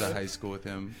understand I went to high school with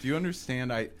him? Do you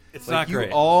understand? It's not you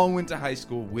great. all went to high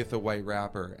school with a white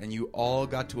rapper, and you all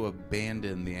got to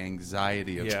abandon the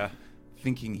anxiety of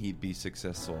thinking he'd be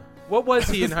successful. What was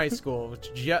he in high school?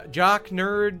 Jock,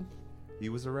 nerd? He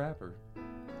was a rapper.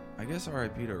 I guess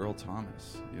R.I.P. to Earl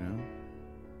Thomas,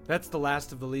 That's the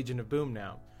last of the Legion of Boom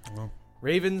now. Well.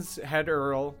 Ravens had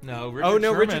Earl. No,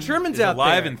 Richard Sherman's is out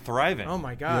alive there. and thriving. Oh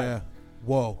my god. Yeah.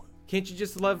 Whoa. Can't you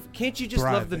just love the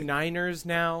Thriving. Niners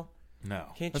now? No.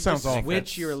 Can't That you sounds just awful.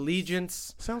 switch your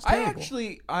allegiance? Sounds I terrible.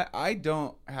 actually, I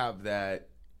don't have that.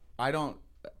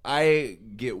 I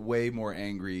get way more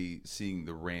angry seeing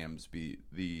the Rams beat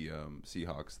the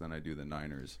Seahawks than I do the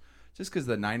Niners. Just because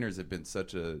the Niners have been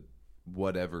such a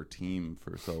whatever team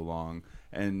for so long.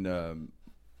 And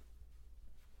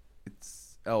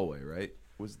it's Elway, right?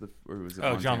 Was it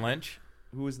Montana? John Lynch?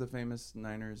 Who was the famous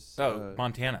Niners?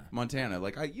 Montana. Montana.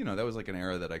 Like, that was like an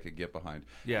era that I could get behind.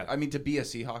 Yeah. I mean, to be a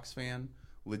Seahawks fan,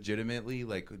 legitimately,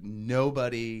 like,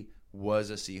 nobody was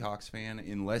a Seahawks fan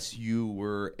unless you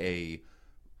were a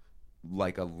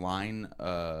line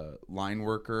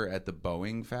worker at the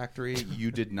Boeing factory.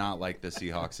 You did not like the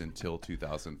Seahawks until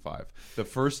 2005. The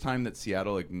first time that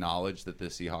Seattle acknowledged that the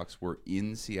Seahawks were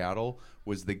in Seattle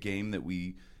was the game that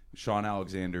Sean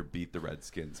Alexander beat the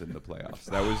Redskins in the playoffs.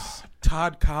 That was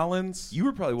Todd Collins. You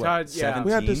were probably what? Todd, yeah.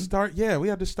 17? We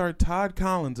had to start Todd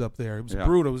Collins up there. It was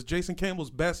brutal. It was Jason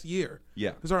Campbell's best year.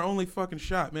 Yeah. It was our only fucking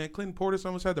shot, man. Clinton Portis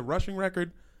almost had the rushing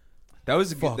record. That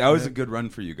was a good run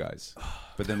for you guys.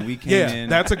 But then we came in.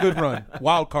 That's a good run.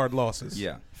 Wild card losses.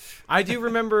 Yeah. I do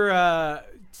remember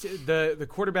the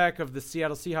quarterback of the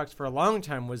Seattle Seahawks for a long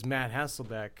time was Matt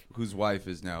Hasselbeck. Whose wife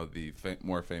is now the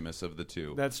more famous of the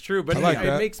two. That's true, but I like it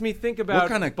that. makes me think about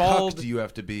What kind of bald. cuck do you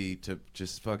have to be to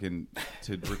just fucking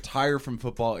to retire from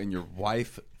football and your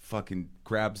wife fucking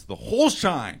grabs the whole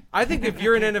shine? I think if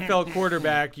you're an NFL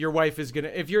quarterback, your wife is gonna.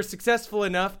 If you're successful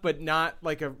enough, but not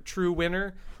like a true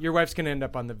winner, your wife's gonna end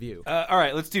up on The View. All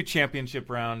right, let's do championship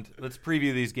round. Let's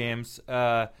preview these games.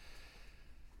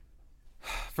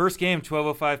 First game,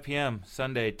 12:05 p.m.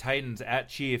 Sunday. Titans at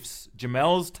Chiefs.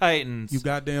 Jamel's Titans. You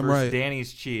goddamn versus right.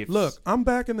 Danny's Chiefs. Look, I'm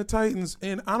backing the Titans,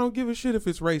 and I don't give a shit if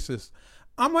it's racist.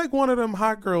 I'm like one of them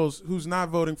hot girls who's not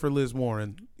voting for Liz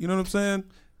Warren. You know what I'm saying?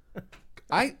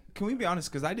 Can we be honest?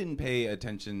 Because I didn't pay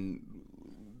attention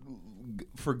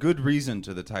for good reason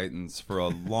to the Titans for a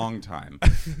long time,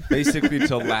 basically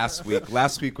till last week.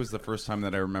 Last week was the first time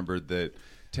that I remembered that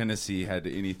Tennessee had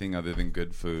anything other than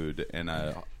good food, and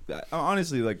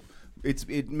honestly, like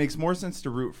it makes more sense to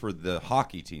root for the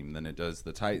hockey team than it does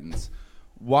the Titans.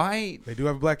 Why They do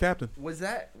have a black captain.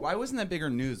 Why wasn't that bigger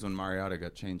news when Mariota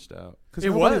got changed out? Because It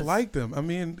nobody was. liked him. I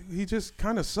mean, he just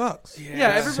kind of sucks.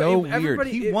 So weird.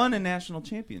 everybody- He won a national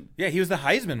champion, Yeah, he was the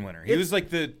Heisman winner. He was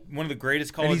like one of the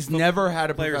greatest college and he's never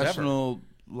had a players ever. professional.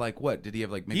 Like what? Did he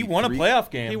have like maybe He won three? a playoff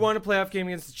game. He won a playoff game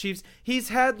against the Chiefs. He's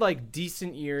had like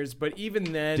decent years, but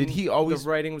even then, Did he always? the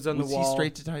writing was on the wall. Was he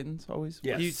straight to Titans always?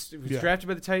 Yes. He was Yeah. drafted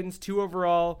by the Titans, 2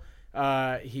 overall.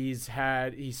 He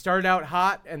started out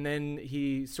hot, and then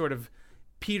he sort of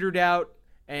petered out,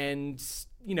 and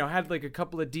had like a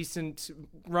couple of decent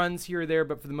runs here or there,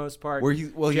 but for the most part,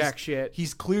 jack shit.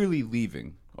 He's clearly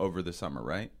leaving over the summer,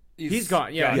 right? He's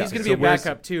gone. Yeah, Yeah. he's going to So be a where's-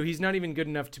 backup too. He's not even good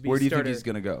enough to be. Where do you starter. think he's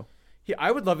gonna go? I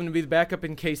would love him to be the backup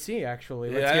in KC.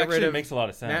 Actually, let's Yeah, get actually rid of makes a lot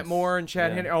of sense. Matt Moore and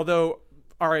Chad Yeah. Henry. Although,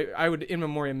 all right, I would in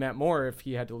memoriam Matt Moore if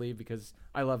he had to leave because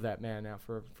I love that man now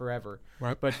for forever.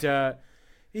 Right. But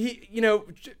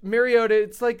Mariota,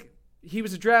 it's like he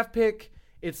was a draft pick.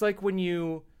 It's like when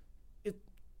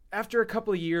after a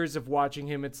couple of years of watching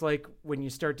him, it's like when you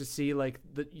start to see like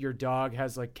your dog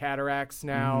has like cataracts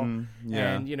now,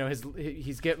 yeah. and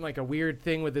he's getting like a weird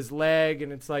thing with his leg,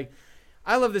 and it's like,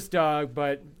 I love this dog,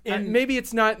 but maybe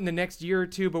it's not in the next year or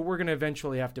two, but we're gonna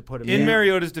eventually have to put him In in.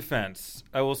 Mariota's defense,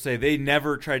 I will say they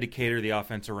never tried to cater the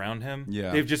offense around him.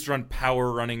 Yeah. They've just run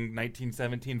power running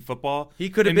 1917 football. He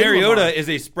could have And been Mariota Lamar. is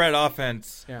a spread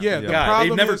offense Yeah, Yeah. the guy. problem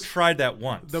They've never is, tried that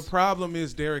once. the problem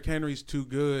is Derrick Henry's too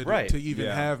good Right. to even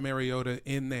Yeah. have Mariota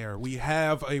in there. We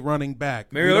have a running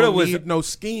back. Mariota we don't was- need no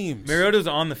schemes. Mariota's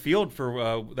on the field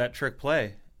for that trick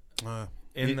play Uh,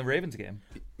 in the Ravens game.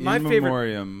 My in favorite-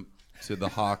 memoriam to the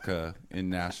Haka in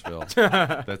Nashville.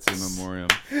 That's in memoriam.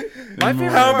 My favorite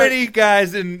How part- many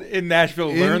guys in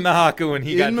Nashville learned the haka when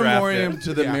he got in drafted? memoriam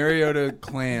to the Yeah. Mariota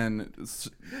clan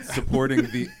supporting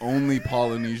the only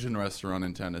Polynesian restaurant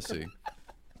in Tennessee.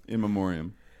 In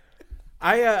memoriam.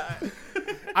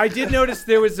 I did notice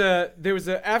there was a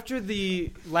after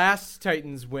the last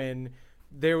Titans win,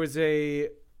 there was a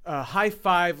high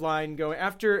five line going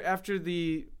after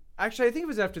the. Actually, I think it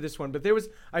was after this one, but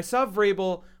I saw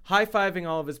Vrabel high-fiving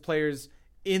all of his players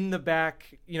in the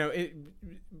back,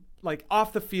 like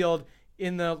off the field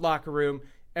in the locker room.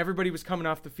 Everybody was coming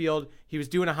off the field. He was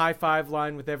doing a high-five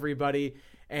line with everybody,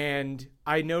 and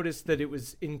I noticed that it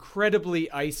was incredibly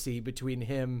icy between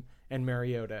him and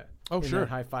Mariota. Oh, in sure. that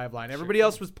high-five line. Everybody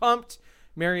else was pumped.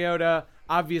 Mariota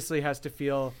obviously has to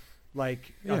feel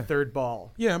like Yeah. a third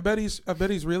ball. Yeah, I bet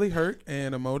he's really hurt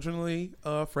and emotionally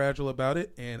fragile about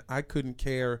it, and I couldn't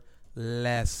care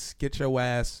less. Get your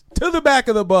ass to the back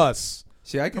of the bus.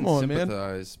 See, I can Come on, man.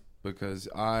 sympathize because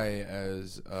I,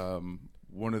 as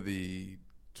one of the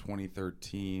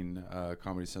 2013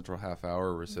 Comedy Central half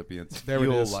hour recipients, There it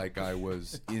feel is. like I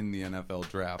was in the NFL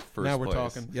draft first Now we're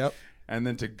place. talking. Yep. And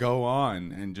then to go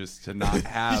on and just to not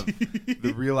have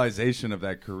the realization of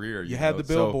that career. You had the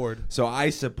So- billboard. So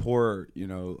I support,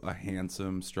 a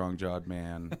handsome, strong-jawed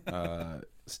man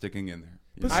sticking in there.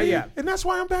 you But know? see, yeah. and that's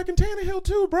why I'm back in Tannehill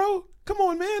too, bro. Come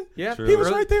on, man. Yeah, True. He was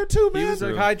Early- right there too, man. He was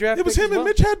a high draft. It was pick him as and well.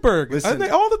 Mitch Hedberg. Listen, And they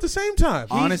all at the same time.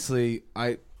 Honestly,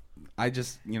 I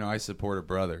just, I support a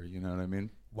brother. You know what I mean?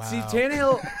 Wow. See,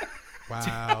 Tannehill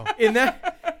Wow. in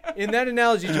that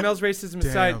analogy, Jamel's racism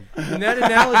aside, Damn. in that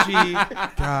analogy,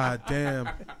 God damn.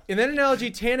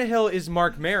 Tannehill is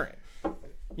Mark Merritt.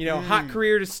 Hot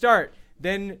career to start,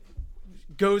 then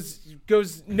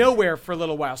goes nowhere for a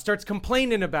little while, starts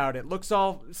complaining about it, looks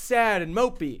all sad and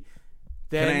mopey.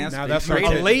 Can I Then ask Now you- that's you- right. a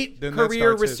hitting. late Then that career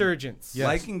starts hitting. resurgence. Yes.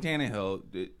 Liking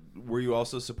Tannehill, were you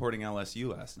also supporting LSU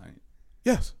last night?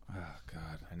 Yes. Oh,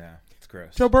 God. I know. It's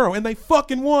gross. Joe Burrow, and they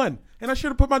fucking won. And I should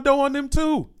have put my dough on them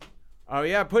too. Oh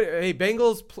yeah,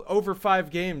 Bengals over 5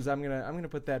 games. I'm gonna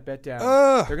put that bet down.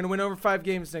 Ugh. They're gonna win over 5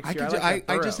 games next I, year. could, like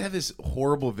that I just Burrow. have this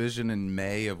horrible vision in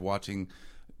May of watching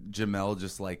Jamel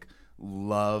just like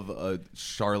love a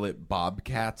Charlotte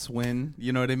Bobcats win.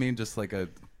 You know what I mean? Just like a.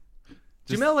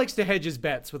 Jamel likes to hedge his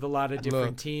bets with a lot of different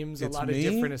Look, teams, a it's lot of me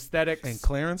different aesthetics. And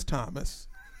Clarence Thomas.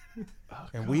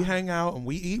 And we hang out and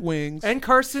we eat wings. And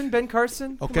Ben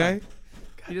Carson. Come Okay. on.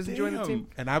 He doesn't join the team.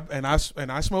 And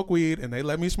I smoke weed and they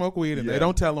let me smoke weed and they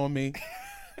don't tell on me.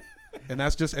 And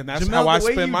that's Jamel, how I the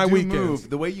way spend you my do weekends. move,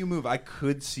 the way you move, I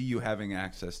could see you having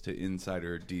access to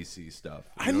insider DC stuff.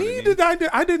 You I know what needed. mean?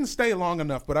 I didn't stay long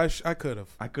enough, but I could have.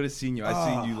 I could have seen you. I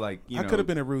seen you like I could have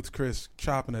been at Roots Chris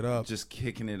chopping it up. just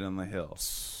kicking it on the hill.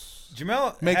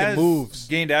 Jamel Making has moves.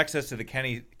 gained access to the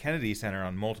Kennedy Center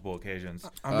on multiple occasions.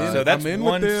 I'm that's in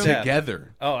one with them. step.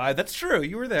 Together. Oh, that's true.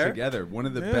 You were there. Together. One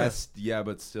of the Yeah. best,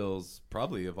 but stills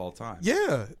probably of all time.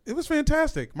 Yeah, it was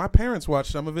fantastic. My parents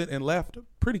watched some of it and left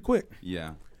pretty quick.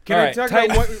 Yeah. Can All I right, talk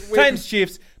Titans, about what? Titans,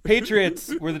 Chiefs,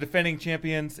 Patriots were the defending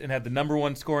champions and had the number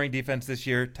one scoring defense this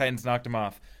year. Titans knocked them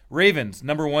off. Ravens,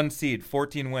 number one seed,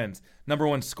 14 wins. Number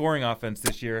one scoring offense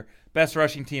this year. Best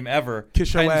rushing team ever.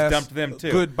 Kiss your Titans ass. dumped them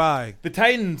too. Goodbye. The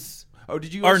Titans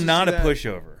Did you are also not see a that?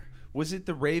 pushover. Was it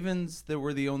the Ravens that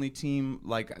were the only team?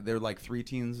 Like there are like 3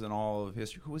 teams in all of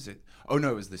history. Who was it? Oh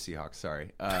no, it was the Seahawks.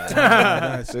 Sorry,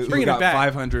 who Bringing it got back.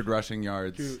 500 rushing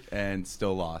yards and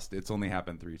still lost. It's only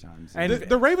happened 3 times. And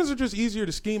The Ravens are just easier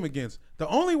to scheme against. The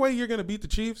only way you're going to beat the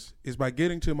Chiefs is by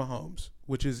getting to Mahomes,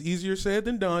 which is easier said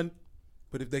than done.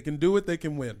 But if they can do it, they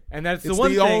can win. And that's it's the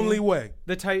one the thing only way.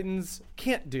 the Titans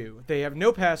can't do. They have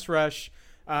no pass rush.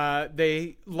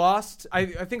 They lost. I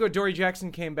think Odori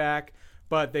Jackson came back,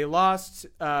 but they lost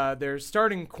their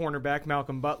starting cornerback,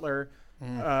 Malcolm Butler,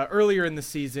 earlier in the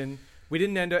season. We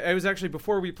didn't end up. It was actually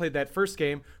before we played that first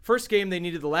game. First game, they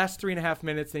needed the last 3.5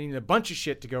 minutes. They needed a bunch of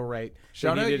shit to go right.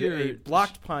 Shout they out needed a your-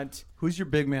 blocked punt. Who's your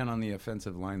big man on the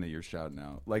offensive line that you're shouting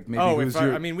out? Like maybe Oh, who's if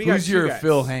your? I mean, we got who's two your guys.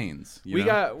 Phil Haynes? We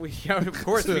got, of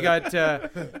course, we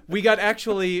got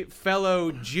actually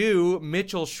fellow Jew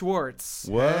Mitchell Schwartz.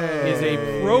 Whoa. Is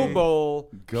a Pro Bowl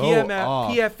Go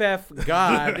off. PFF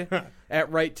god at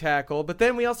right tackle. But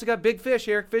then we also got Big Fish,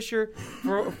 Eric Fisher,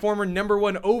 former number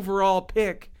 1 overall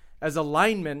pick as a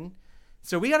lineman.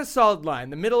 So we got a solid line.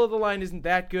 The middle of the line isn't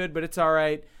that good, but it's all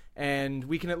right. And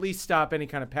we can at least stop any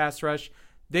kind of pass rush.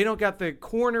 They don't got the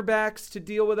cornerbacks to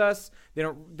deal with us.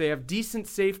 They have decent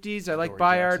safeties. I like Dory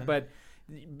Bayard, Jackson.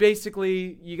 but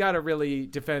basically you got to really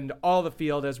defend all the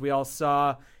field, as we all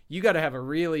saw. You got to have a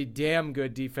really damn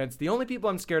good defense. The only people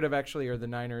I'm scared of actually are the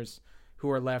Niners, who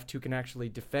are left, who can actually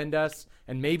defend us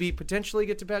and maybe potentially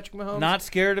get to Patrick Mahomes. Not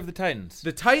scared of the Titans.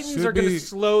 The Titans Should are going to be-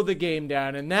 slow the game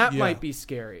down, and that Yeah. might be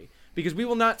scary because we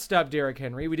will not stop Derrick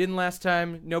Henry. We didn't last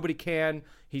time. Nobody can.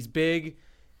 He's big.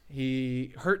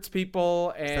 He hurts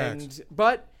people, and Facts.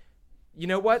 but you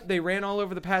know what? They ran all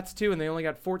over the Pats too, and they only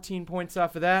got 14 points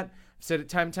off of that. I've said it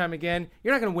time and time again.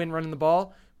 You're not going to win running the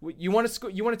ball. You want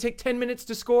to You want to take 10 minutes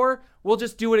to score? We'll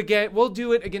just do it again. We'll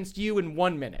do it against you in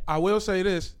 1 minute. I will say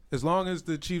this: as long as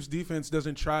the Chiefs' defense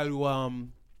doesn't try to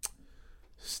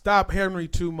stop Henry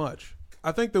too much,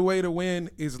 I think the way to win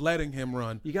is letting him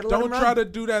run. You gotta let Don't him run. try to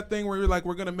do that thing where you're like,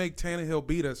 we're gonna make Tannehill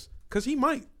beat us, because he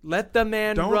might. Let the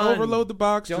man Don't run. overload the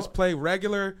box. Don't- Just play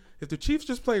regular. If the Chiefs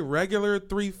just play regular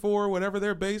 3-4, whatever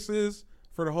their base is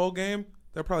for the whole game,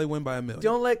 they'll probably win by 1 million.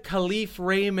 Don't let Khalif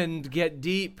Raymond get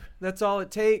deep. That's all it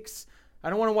takes.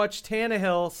 I don't want to watch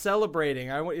Tannehill celebrating.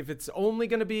 If it's only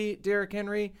going to be Derrick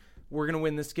Henry, we're going to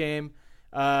win this game.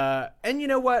 And you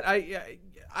know what?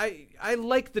 I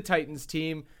like the Titans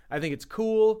team. I think it's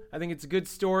cool. I think it's a good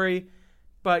story.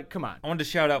 But come on. I wanted to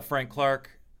shout out Frank Clark.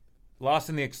 Lost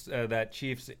in the that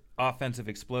Chiefs offensive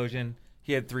explosion.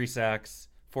 He had 3 sacks,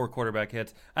 4 quarterback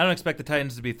hits. I don't expect the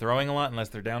Titans to be throwing a lot unless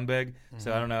they're down big.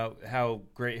 So I don't know how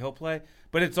great he'll play.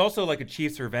 But it's also like a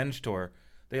Chiefs revenge tour.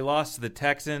 They lost to the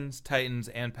Texans, Titans,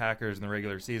 and Packers in the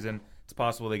regular season. It's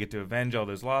possible they get to avenge all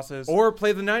those losses. Or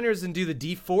play the Niners and do the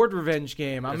D Ford revenge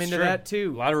game. I'm That's into true. that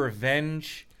too. A lot of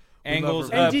revenge angles.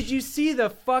 revenge. And did you see the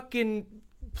fucking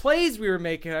plays we were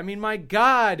making? I mean, my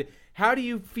God, how do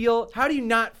you feel? How do you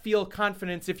not feel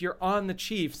confidence if you're on the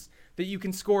Chiefs that you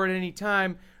can score at any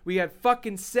time? We had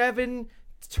fucking 7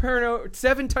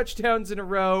 touchdowns in a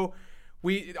row.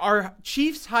 Our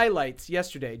Chiefs highlights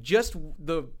yesterday, just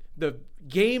the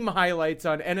game highlights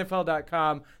on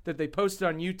NFL.com that they posted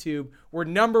on YouTube were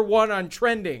number 1 on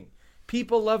trending.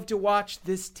 People love to watch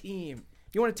this team.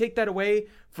 You want to take that away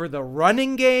for the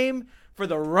running game? For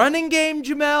the running game,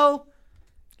 Jamel?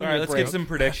 All right, let's get some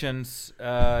predictions.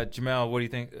 Jamel, what do you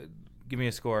think? Give me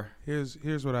a score.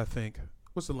 Here's what I think.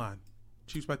 What's the line?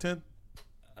 Chiefs by 10?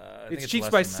 I think It's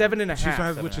Chiefs less by than that. 7.5. Chiefs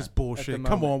by, which is bullshit. Come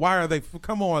moment. on, why are they?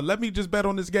 Come on, let me just bet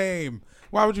on this game.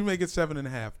 Why would you make it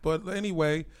 7.5? But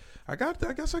anyway, I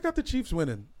guess I got the Chiefs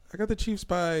winning. I got the Chiefs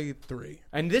by 3.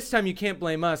 And this time you can't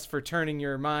blame us for turning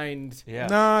your mind Yeah.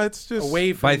 Nah, it's just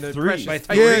away By from the 3. precious By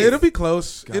Titans. Yeah, it'll be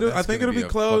close. God, I that's think gonna it'll be be a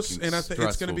close, fucking and I think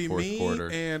it's going to be stressful me fourth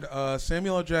quarter. and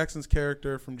Samuel L. Jackson's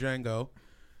character from Django.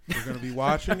 We're going to be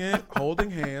watching it, holding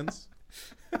hands,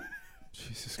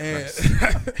 Jesus and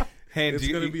Christ. Hands,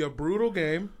 it's going to be a brutal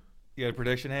game. You got a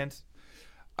prediction, Hands?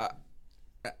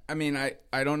 I mean,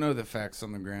 I don't know the facts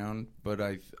on the ground, but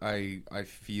I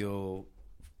feel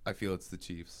it's the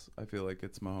Chiefs. I feel like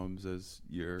it's Mahomes'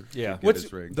 year. Yeah. to get What's-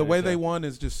 his ring. The way So- they won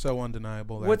is just so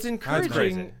undeniable. What's That's encouraging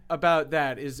crazy. about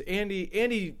that is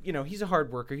Andy, you know, he's a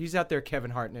hard worker. He's out there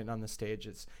Kevin Hartnett it on the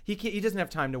stages. He doesn't have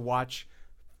time to watch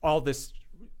all this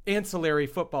ancillary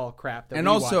football crap that And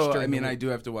we also, watch during I mean, the I week. do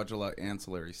have to watch a lot of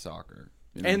ancillary soccer.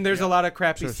 You know? And there's a lot of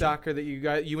crappy Sure. soccer that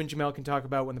you and Jamel can talk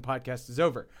about when the podcast is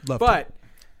over. Love but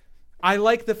I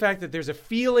like the fact that there's a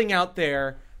feeling out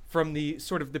there from the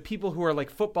sort of the people who are like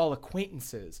football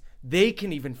acquaintances. They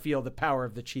can even feel the power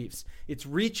of the Chiefs. It's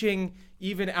reaching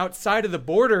even outside of the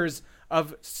borders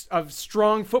of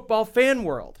strong football fan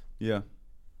world. Yeah.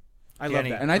 I love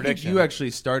Danny, that. And I think Prediction. you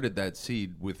actually started that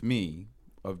seed with me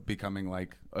of becoming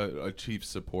like a Chiefs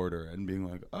supporter and being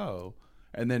like, oh,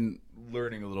 and then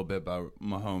learning a little bit about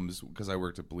Mahomes because I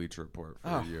worked at Bleacher Report for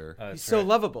a year. He's so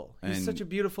lovable. He's And- such a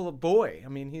beautiful boy. I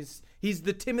mean, he's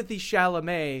the Timothy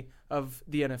Chalamet of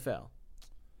the NFL.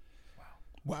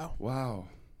 Wow. Wow.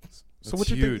 So what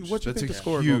you huge. think? What you That's think a the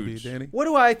score will be, huge- Danny? What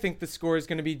do I think the score is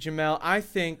going to be, Jamel? I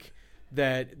think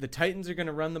that the Titans are going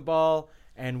to run the ball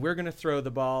and we're going to throw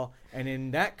the ball. And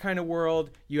in that kind of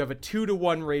world, you have a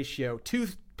 2-to-1 ratio, 2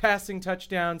 passing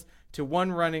touchdowns to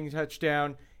 1 running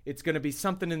touchdown. It's going to be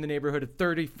something in the neighborhood of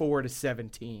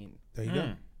 34-17. There you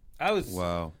go. I was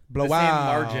Wow. the same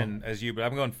Blowout. margin as you, but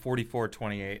I'm going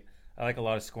 44-28. I like a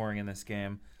lot of scoring in this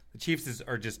game. The Chiefs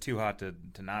are just too hot to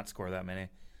not score that many.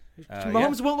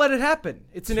 Mahomes won't let it happen.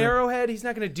 It's an Arrowhead. He's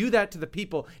not going to do that to the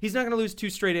people. He's not going to lose 2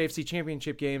 straight AFC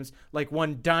championship games like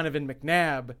one Donovan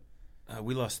McNabb.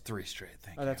 We lost 3 straight.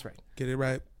 Thank Oh, that's right. Get it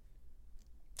right.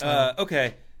 you.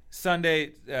 Okay,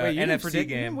 Sunday Wait, you didn't NFC predict-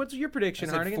 game. What's your prediction,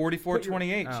 I said Hardigan?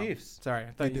 44-28 Oh, Chiefs. Sorry,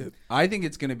 I thought you did. I think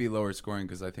it's going to be lower scoring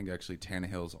because I think actually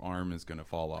Tannehill's arm is going to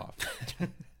fall off.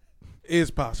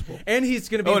 Is possible. And he's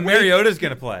going to be Oh, and Mariota's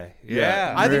going to play.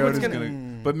 Yeah. I think what's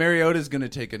Mariota's but Mariota's going to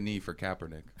take a knee for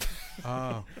Kaepernick,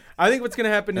 Oh. I think what's going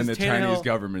to happen and is the Chinese Tannehill.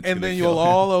 government's And gonna then kill you'll him.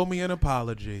 all owe me an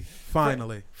apology.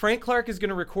 Finally. Frank Clark is going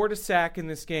to record a sack in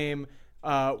this game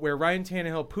where Ryan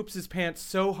Tannehill poops his pants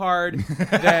so hard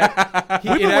that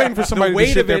We've been waiting for somebody the to weight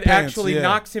shit of their it pants, actually yeah.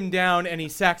 knocks him down and he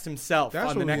sacks himself That's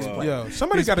on the what next we, play. Yo,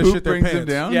 somebody His got to poop shit their brings him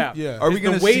pants. down? Yeah. Yeah. Are we It's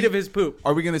going the to weight of his poop.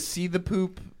 Are we going to see the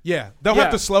poop? Yeah. They'll Yeah.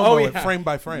 have to slow-mo Oh, it yeah. frame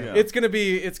by frame. Yeah. It's gonna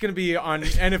be on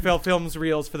NFL Films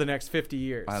reels for the next 50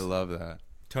 years. I love that.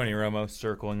 Tony Romo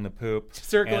circling the poop,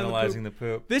 Circling the analyzing the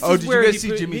poop. This Oh, is did where you guys he see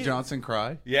put- Jimmy he- Johnson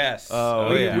cry? Yes.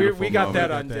 Oh, yeah. beautiful We got moment.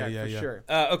 that on Got that, deck yeah, for yeah. sure.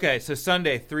 Okay, so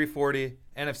Sunday, 3:40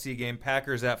 NFC game.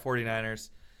 Packers at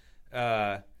 49ers.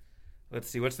 Let's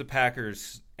see, what's the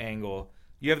Packers angle?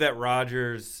 You have that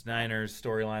Rodgers-Niners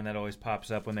storyline that always pops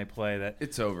up when they play. That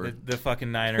It's over. The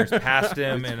fucking Niners passed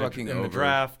him It's in fucking the over.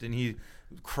 draft, and he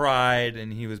cried,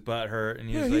 and he was butthurt, and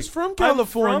he Yeah, was he's like, from "I'm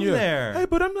California. from there." Hey,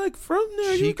 but I'm like from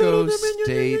there. Chico You go-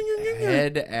 State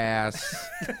head ass.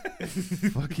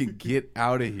 Fucking get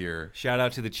out of here. Shout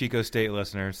out to the Chico State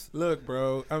listeners. Look,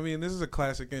 bro. I mean, this is a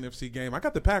classic NFC game. I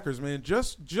got the Packers, man.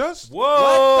 Just.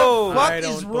 Whoa! What I is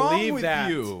don't wrong believe with that.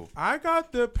 you? I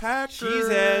got the Packers.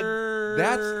 Cheesehead.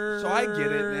 That's so I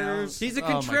get it now. He's a Oh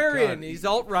my contrarian. God. He's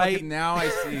alt-right. Fucking now I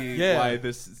see Yeah. why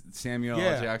this Samuel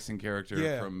Yeah. L. Jackson character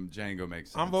Yeah. from Django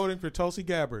makes sense. I'm voting for Tulsi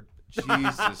Gabbard.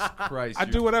 Jesus Christ. I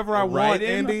do whatever I want,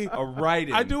 Andy. A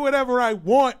write-in. I do whatever I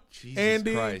want, Jesus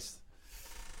Andy. Christ.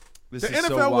 This The is NFL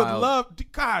so would wild. love.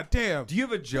 God damn. Do you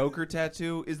have a Joker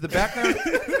tattoo? Is the background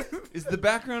is the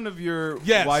background of your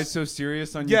Yes. Why So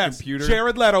Serious on your Yes, computer?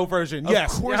 Jared Leto version. Of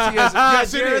Yes, course he has a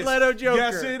yes, it Jared is. Leto Joker.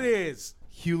 Yes, it is.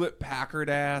 Hewlett Packard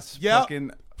ass. Yep.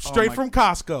 Fucking, Straight my- from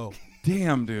Costco.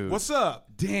 Damn, dude. What's up?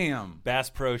 Damn. Bass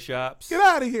Pro Shops. Get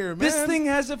out of here, man. This thing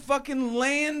has a fucking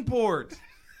land port.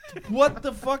 What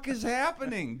the fuck is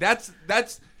happening?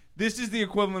 This is the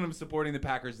equivalent of supporting the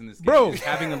Packers in this game. Bro. is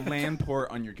having a land port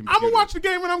on your computer. I'm gonna watch the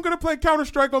game and I'm gonna play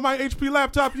Counter-Strike on my HP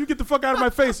laptop. You get the fuck out of my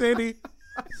face, Andy.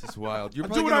 This is wild. You're I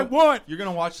probably do what I gonna- want. You're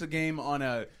gonna watch the game on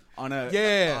a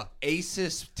Yeah.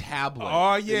 Asus tablet.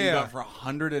 Oh, that you yeah. got for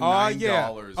 $109. Oh yeah.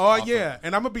 Oh yeah.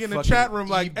 And I'm gonna be in the fucking chat room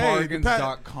like, hey,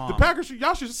 ebargains.com. the Packers,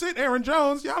 y'all should sit Aaron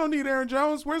Jones. Y'all don't need Aaron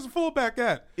Jones. Where's the fullback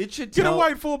at? It should Get a tell-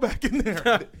 white fullback in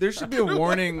there. There should be a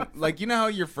warning, like you know how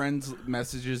your friends'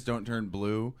 messages don't turn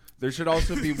blue. There should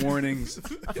also be warnings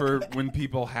for when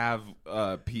people have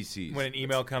PCs. When an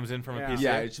email comes in from a PC.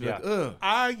 yeah, it should be like, ugh.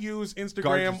 I use Guard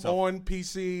Instagram yourself. on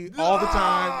PC all the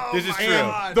time. This is true.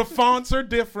 And the fonts are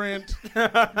different.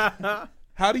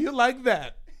 How do you like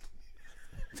that?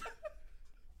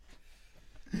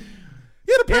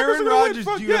 Yeah, the Packers Aaron are gonna win. Rodgers,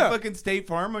 Fuck do you yeah. have fucking State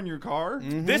Farm on your car?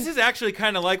 This is actually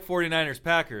kind of like 49ers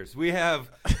Packers. We have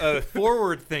a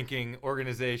forward-thinking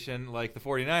organization like the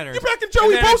 49ers. You backing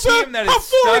Joey and then a Bosa? team that How is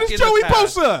forward stuck is in the Joey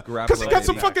past. Bosa? Because he got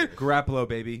some baby. fucking. Garoppolo,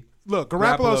 baby. Look,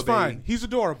 Garoppolo's Garoppolo, fine. baby. He's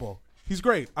adorable. He's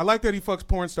great. I like that he fucks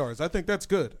porn stars. I think that's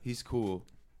good. He's cool.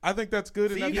 I think that's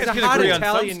good. See, And you He's that's guys a can hot agree on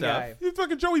some Italian stuff. guy. you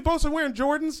fucking Joey Bosa wearing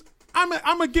Jordans.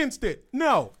 I'm against it.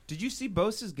 No. Did you see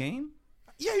Bosa's game?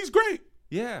 Yeah, he's great.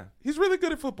 Yeah. He's really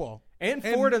good at football. And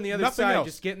And Ford on the other nothing side, else.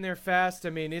 just getting there fast.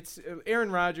 I mean, it's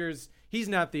Aaron Rodgers. He's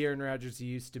not the Aaron Rodgers he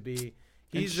used to be.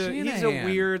 He's a Shanahan.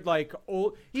 weird, like,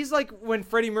 old. He's like when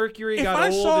Freddie Mercury If got I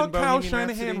old saw in Kyle Bohemian Shanahan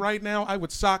Rhapsody. right now, I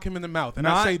would sock him in the mouth. And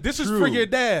Not I'd say, this is for true. your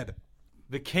dad.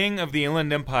 The king of the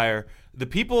Inland Empire. The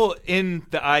people in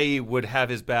the IE would have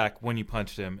his back when you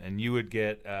punched him, and you would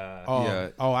get. Oh, Yeah.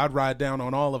 I'd ride down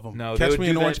on all of them. No, they Catch would me do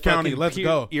in that Orange County. fucking Let's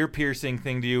go. ear piercing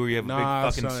thing to you, where you have a Nah,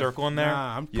 big fucking son. circle in there.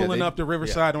 Nah, I'm Yeah, pulling they- up to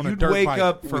Riverside on a You'd dirt wake bike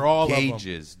up for with all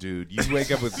gauges, dude. You'd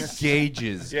wake up with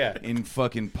gauges Yeah. in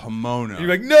fucking Pomona. You're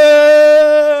like,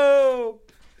 no.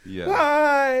 yeah.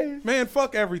 Why? of them. Man,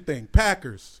 fuck everything.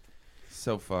 Packers.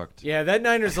 So fucked. Yeah, that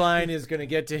Niners line is going to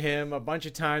get to him a bunch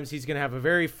of times. He's going to have a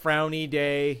very frowny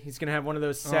day. He's going to have one of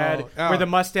those sad where the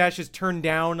mustache is turned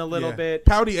down a little Yeah. bit.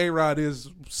 Pouty A-Rod is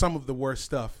some of the worst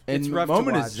stuff. And It's rough to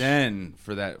moment of watch. zen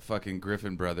for that fucking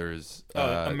Griffin Brothers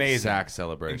Amazing. sack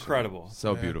celebration. Incredible.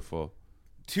 So beautiful.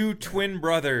 Two twin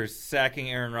brothers sacking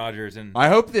Aaron Rodgers, and I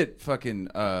hope that fucking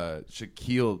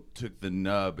Shaquille took the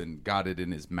nub and got it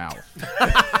in his mouth.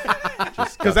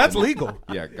 Because that's legal.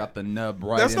 Yeah, got the nub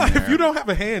right That's in not there. if you don't have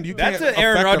a hand, you that's can't an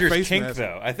Aaron affect a Rodgers face kink, mask.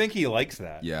 though. I think he likes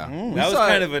that. Yeah. That was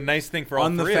kind of a nice thing for all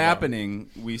on the three of them. fappening,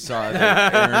 we saw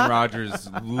that Aaron Rodgers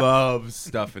loves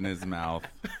stuff in his mouth.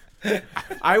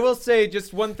 I will say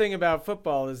just one thing about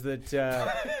football is that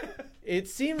it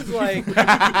seems like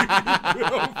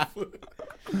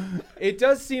it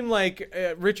does seem like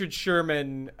Richard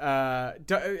Sherman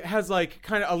has like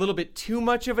kind of a little bit too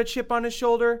much of a chip on his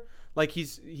shoulder. Like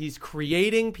he's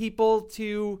creating people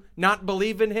to not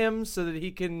believe in him so that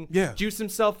he can juice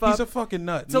himself up. He's a fucking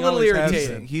nut. It's a little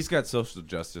irritating. He's got social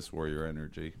justice warrior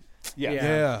energy.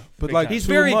 Yeah, but Big like time. He's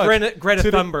too very much. Greta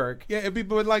To the- Thunberg. Yeah, it'd be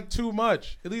but like too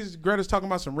much. At least Greta's talking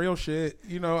about some real shit.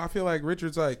 You know, I feel like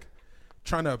Richard's like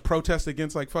trying to protest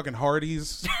against like fucking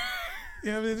Hardee's.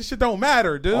 Yeah, I mean, this shit don't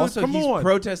matter, dude. Also, Come he's on.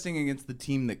 protesting against the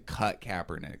team that cut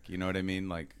Kaepernick. You know what I mean?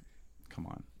 Like, come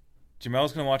on.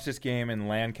 Jamel's going to watch this game in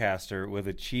Lancaster with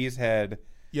a cheese head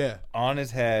Yeah. on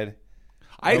his head.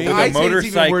 I With say a it's even worse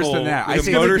motorcycle- than that. with I a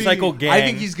say motorcycle gang. I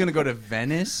think he's gonna go to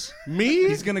Venice. Me?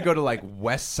 He's gonna go to like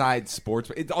West Side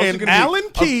Sports. It's also And gonna Allen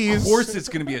be, Keys. Of course, it's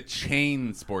gonna be a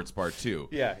chain sports bar too.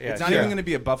 Yeah, It's not sure. even gonna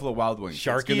be a Buffalo Wild Wings. It's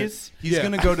gonna- Sharkies? He's Yeah.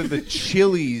 gonna go to the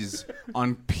Chili's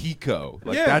on Pico.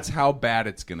 Like Yeah. that's how bad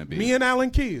it's gonna be. Me and Alan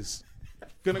Keys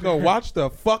gonna go watch the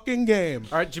fucking game.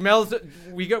 All right, Jamel's.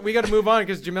 We got to move on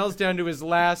because Jamel's down to his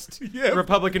last Yeah.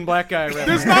 Republican black guy.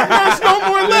 There's no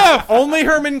more left. Only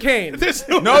Herman Cain. There's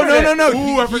No.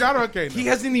 Ooh, I forgot about Kane. He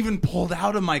hasn't even pulled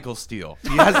out a Michael Steele. He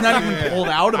has not even pulled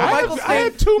out a Michael I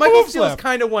had Steele- two Michael moves Steele's left.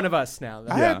 kind of one of us now.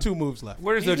 though. I Yeah. had 2 moves left.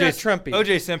 Where does He's OJ not Trumpy.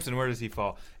 OJ Simpson? Where does he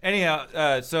fall?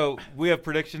 Anyhow, so we have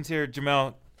predictions here.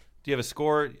 Jamel, do you have a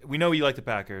score? We know you like the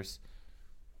Packers.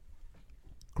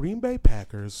 Green Bay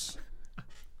Packers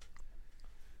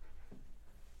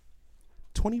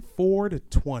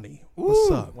 24-20.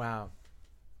 What's up? Wow.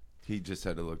 He just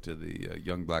had to look to the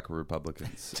young black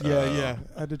Republicans. Yeah.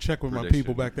 I had to check with my prediction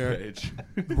people back there. page.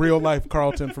 Real life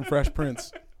Carlton from Fresh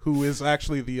Prince, who is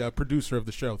actually the producer of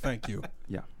the show. Thank you.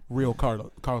 Yeah. Real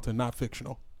Carlton, not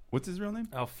fictional. What's his real name?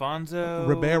 Alfonso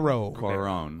Ribeiro.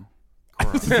 Coron.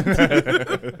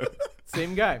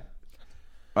 Same guy.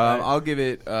 I'll give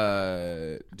it.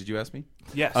 Did you ask me?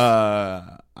 Yes.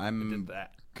 I'm did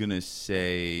that. gonna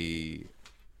say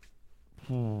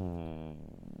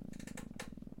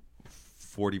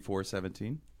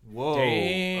 44-17. Whoa.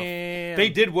 Damn. They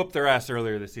did whoop their ass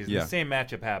earlier this season. Yeah. The same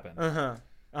matchup happened.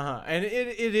 And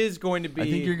it is going to be. I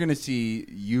think you're gonna see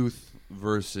youth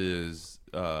versus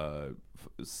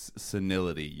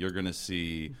senility. You're gonna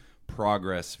see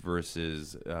progress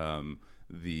versus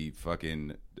the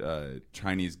fucking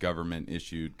Chinese government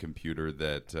issued computer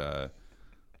that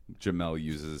Jamel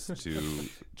uses to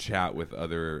chat with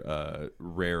other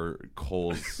rare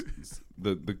Coles,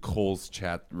 the Coles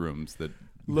chat rooms that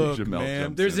Look, Jamel man,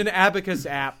 jumps There's in. an abacus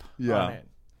app Yeah. on it.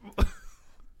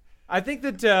 I think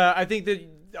that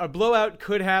a blowout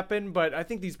could happen, but I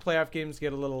think these playoff games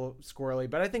get a little squirrely.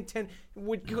 But I think 10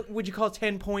 would you call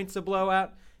 10 points a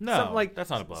blowout? No, something like, that's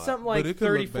not a blowout. Something But like it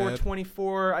could look bad.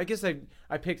 34-24. I guess I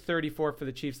picked 34 for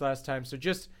the Chiefs last time, so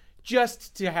just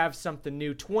to have something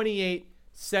new.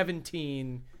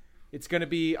 28-17. It's going to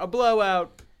be a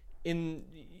blowout in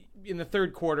the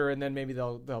third quarter, and then maybe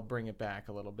they'll bring it back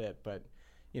a little bit. But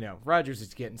Rodgers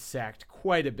is getting sacked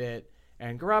quite a bit.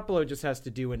 And Garoppolo just has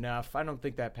to do enough. I don't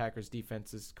think that Packers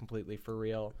defense is completely for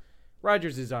real.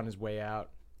 Rodgers is on his way out.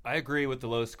 I agree with the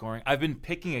low scoring. I've been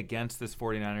picking against this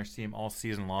 49ers team all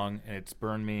season long, and it's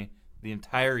burned me the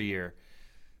entire year.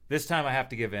 This time I have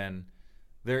to give in.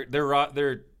 Their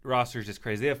roster is just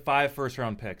crazy. They have 5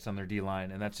 first-round picks on their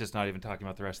D-line, and that's just not even talking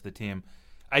about the rest of the team.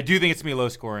 I do think it's going to be low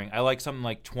scoring. I like something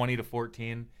like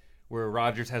 20-14 where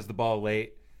Rodgers has the ball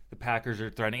late. The Packers are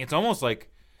threatening. It's almost like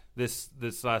this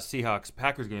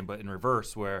Seahawks-Packers game, but in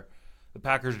reverse, where the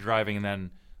Packers are driving and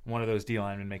then one of those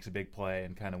D-linemen makes a big play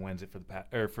and kind of wins it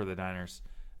for the Niners.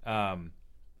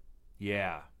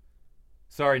 Yeah.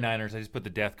 Sorry, Niners. I just put the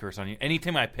death curse on you. Any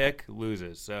team I pick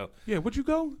loses. So Yeah, what'd you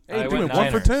go? I You went went 1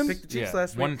 for Niners. 10? Picked the Chiefs yeah,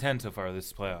 last week. 1-10 so far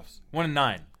this playoffs.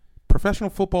 1-9. Professional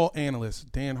football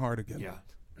analyst Dan Hardigan. Yeah.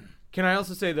 Can I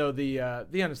also say, though, the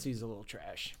NFC is a little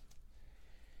trash.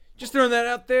 Just throwing that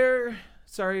out there.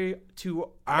 Sorry to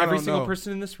I every don't single know.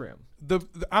 person in this room.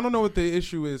 I don't know what the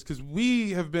issue is because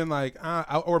we have been like,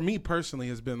 or me personally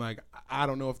has been like, I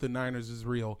don't know if the Niners is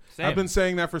real. Same. I've been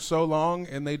saying that for so long,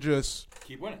 and they just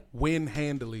Keep winning. win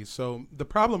handily. So the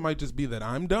problem might just be that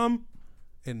I'm dumb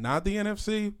and not the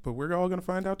NFC, but we're all going to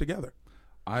find out together.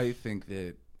 I think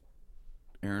that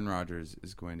Aaron Rodgers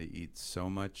is going to eat so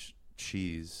much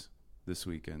cheese this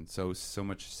weekend, so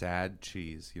much sad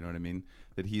cheese, you know what I mean,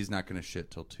 that he's not going to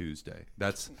shit till Tuesday.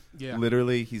 That's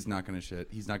literally, he's not going to shit.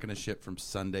 He's not going to shit from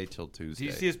Sunday till Tuesday.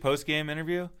 Did you see his post-game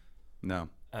interview? No.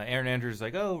 Aaron Andrews is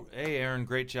like, oh, hey, Aaron,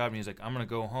 great job. And he's like, I'm going to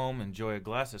go home, enjoy a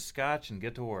glass of scotch, and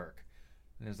get to work.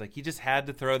 And it's like, he just had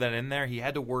to throw that in there. He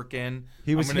had to work in.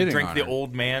 He was I'm going to hitting drink on the her.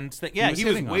 old man's thing. Yeah, was he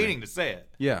was hitting on waiting her. to say it.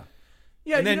 Yeah.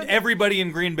 Yeah, And you then know- everybody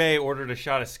in Green Bay ordered a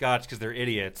shot of scotch because they're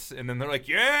idiots. And then they're like,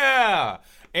 yeah,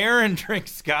 Aaron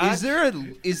drinks scotch.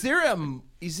 Is there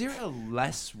a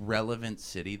less relevant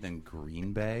city than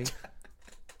Green Bay?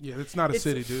 Yeah, it's not a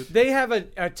city, dude. They have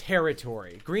a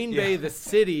territory. Green Bay, the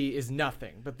city, is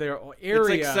nothing, but their area. It's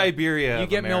like Siberia You of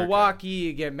get America. Milwaukee,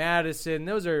 you get Madison.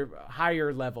 Those are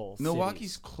higher level.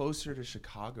 Milwaukee's cities. closer to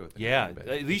Chicago than Yeah, Green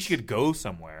Bay. at least you could go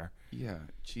somewhere. Yeah.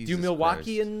 Jesus Do Christ.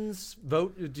 Milwaukeeans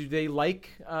vote? Do they like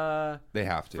They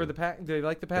have to. for the pack? Do they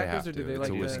like the They Packers have or do to. they It's like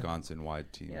a the?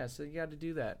 Wisconsin-wide team. Yeah, so you got to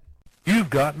do that. You've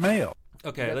got mail.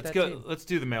 Okay, Got let's that go. team. Let's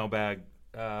do the mailbag.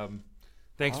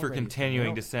 Thanks for Alrighty, continuing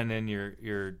mail. to send in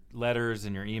your letters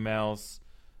and your emails.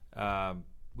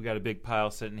 We got a big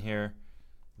pile sitting here.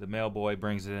 The mail boy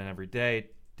brings it in every day.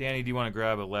 Danny, do you want to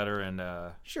grab a letter and?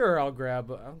 Sure, I'll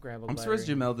grab a. I'm surprised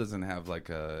Jamel doesn't have like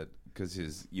a because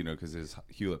his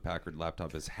Hewlett Packard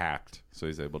laptop is hacked, so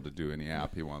he's able to do any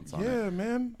app he wants on Yeah, it.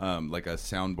 man. Like a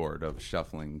soundboard of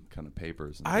shuffling kind of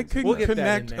papers. And I things could We'll get that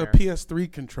connect in a there.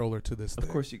 PS3 controller to this thing. Of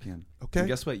course you can. Okay. And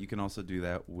guess what? You can also do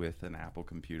that with an Apple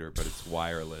computer, but it's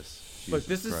wireless. Look,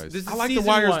 Jesus this Christ. is I like the season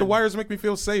wires. one. The wires make me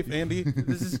feel safe, Andy.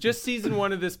 This is just season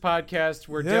 1 of this podcast.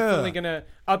 We're Yeah. definitely gonna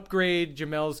upgrade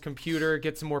Jamel's computer,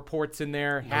 get some more ports in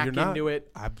there, No, hack you're not. into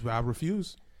it. I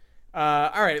refuse.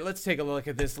 All right, let's take a look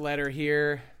at this letter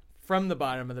here from the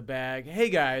bottom of the bag. Hey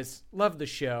guys, love the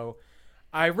show.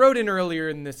 I wrote in earlier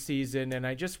in this season, and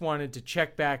I just wanted to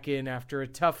check back in after a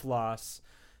tough loss.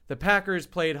 The Packers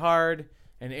played hard,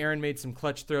 and Aaron made some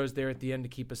clutch throws there at the end to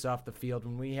keep us off the field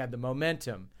when we had the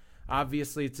momentum.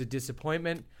 Obviously, it's a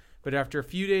disappointment, but after a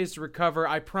few days to recover,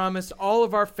 I promise all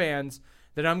of our fans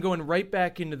that I'm going right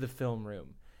back into the film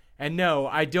room. And no,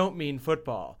 I don't mean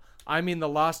football. I mean the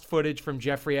lost footage from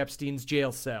Jeffrey Epstein's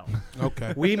jail cell.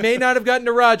 Okay. We may not have gotten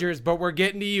to Rodgers, but we're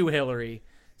getting to you, Hillary.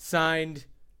 Signed,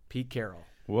 Pete Carroll.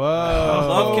 Whoa.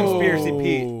 Love Conspiracy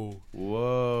Pete.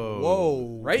 Whoa.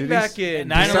 Whoa. Right Did he back s- in.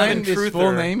 9/11 Signed his truther.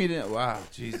 full name? He didn't. Wow.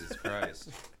 Jesus Christ.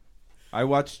 I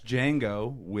watched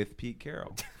Django with Pete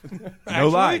Carroll. No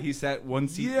lie. He sat one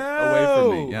seat away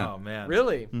from me. Yeah. Oh man,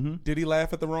 Really? Did he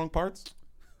laugh at the wrong parts?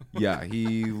 Yeah.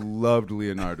 He loved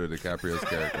Leonardo DiCaprio's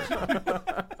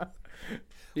character.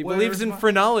 He believes in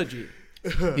phrenology.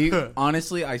 He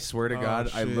honestly, I swear to God,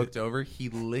 I shit. looked over. He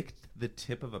licked the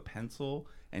tip of a pencil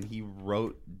and he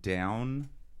wrote down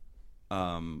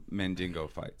Mandingo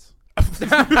fights.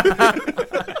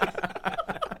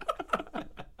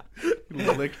 He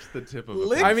licked the tip of a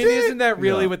Licked pencil. I mean, isn't that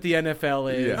really Yeah. what the NFL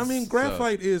is? Yeah. I mean, So-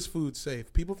 graphite is food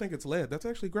safe. People think it's lead. That's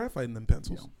actually graphite in them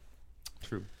pencils.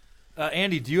 True.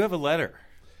 Andy, do you have a letter?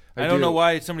 I I don't do. know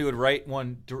why somebody would write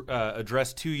one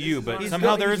addressed to you, but He's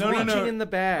somehow there he's is one. reaching in the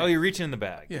bag. Oh, you're reaching in the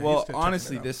bag. Yeah, Well, he's checking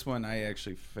honestly, it out. this one I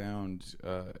actually found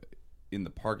in the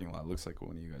parking lot. Looks like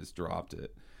when you guys dropped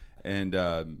it, and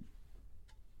I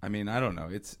mean, I don't know.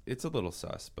 It's a little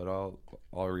sus, but I'll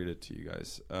read it to you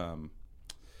guys.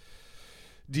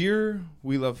 Dear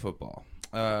We Love Football,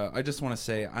 I just want to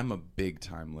say I'm a big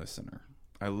time listener.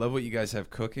 I love what you guys have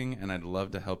cooking, and I'd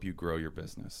love to help you grow your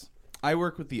business. I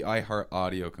work with the iHeart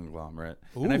Audio conglomerate,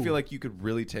 and I Ooh. feel like you could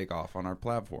really take off on our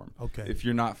platform. Okay. If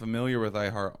you're not familiar with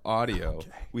iHeart Audio,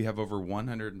 we have over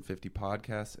 150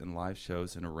 podcasts and live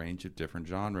shows in a range of different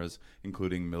genres,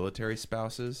 including military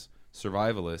spouses,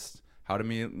 survivalists, how to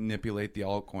manipulate the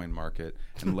altcoin market,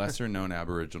 and lesser-known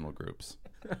Aboriginal groups.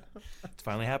 It's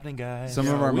finally happening, guys. Some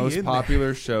of our we most in there.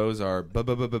 popular shows are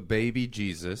Baby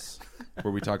Jesus,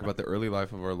 where we talk about the early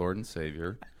life of our Lord and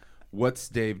Savior. What's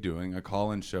Dave Doing? A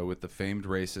call-in show with the famed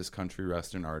racist country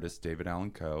western artist David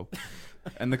Allan Coe.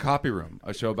 And The Copy Room,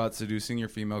 a show about seducing your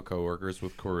female coworkers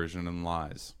with coercion and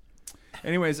lies.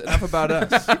 Anyways, enough about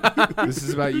us. This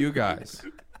is about you guys.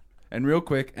 And real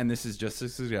quick, and this is just a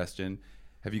suggestion,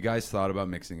 have you guys thought about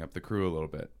mixing up the crew a little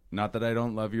bit? Not that I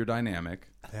don't love your dynamic,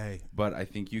 but I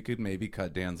think you could maybe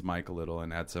cut Dan's mic a little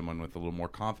and add someone with a little more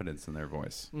confidence in their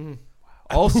voice.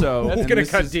 Also, That's and gonna this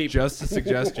cut is deep. just a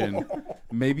suggestion,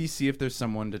 maybe see if there's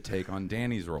someone to take on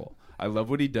Danny's role. I love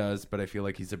what he does, but I feel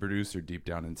like he's a producer deep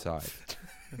down inside.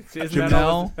 Isn't that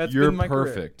all Jamel, that's you're been my career?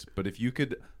 perfect, but if you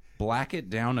could black it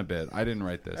down a bit. I didn't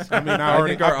write this. I mean, I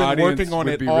think our I've been audience working on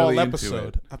would it be all really into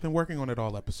episode. it. I've been working on it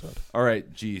all episode. All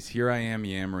right, geez, here I am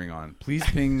yammering on. Please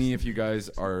ping me if you guys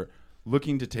are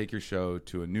looking to take your show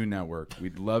to a new network.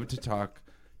 We'd love to talk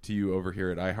to you over here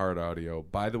at iHeartAudio.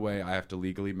 By the way, I have to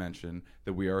legally mention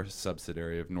that we are a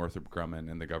subsidiary of Northrop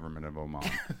Grumman and the government of Oman.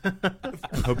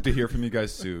 Hope to hear from you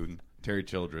guys soon. Terry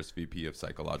Childress, VP of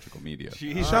Psychological Media.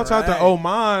 Shouts out to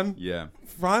Oman. Yeah.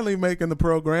 Finally making the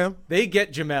program. They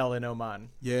get Jamel in Oman.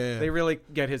 Yeah. They really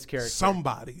get his character.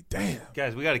 Somebody. Damn.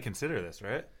 Guys, we got to consider this,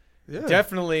 right? Yeah.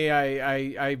 Definitely,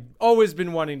 I've always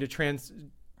been wanting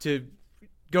to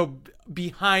go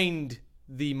behind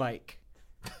the mic.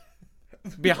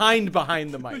 behind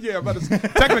the mic. Yeah, but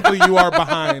technically you are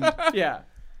behind Yeah.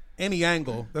 any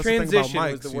angle. That's Transition the thing about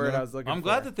mics, was the you word know? I was looking for. I'm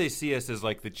glad that they see us as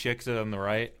like the chicks on the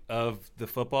right of the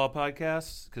football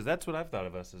podcasts, because that's what I've thought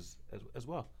of us as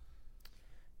well.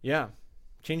 Yeah.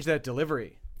 Change that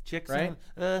delivery. Chicks, Right?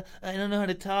 I don't know how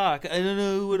to talk. I don't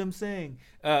know what I'm saying.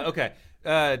 Okay.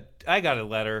 I got a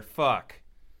letter. Fuck.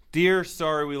 Dear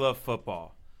Sorry We Love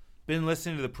Football. Been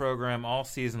listening to the program all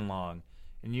season long,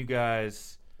 and you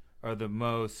guys are the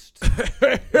most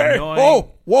annoying.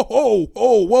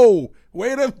 Whoa.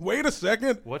 Wait a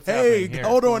second. What's hey, happening here?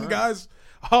 hold on, guys.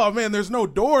 Oh, man, there's no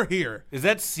door here. Is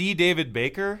that C. David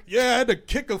Baker? Yeah, I had to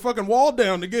kick a fucking wall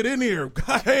down to get in here.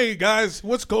 Hey, guys,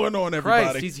 what's going on, everybody?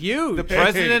 Christ, he's huge. The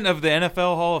president of the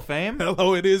NFL Hall of Fame?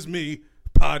 Hello, it is me,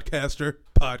 podcaster.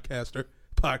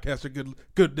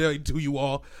 Good day to you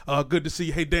all. Good to see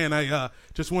you. Hey, Dan, I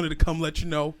just wanted to come let you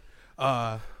know.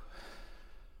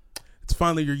 It's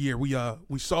finally your year.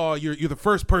 We saw you're the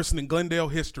first person in Glendale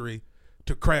history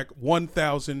to crack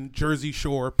 1,000 Jersey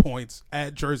Shore points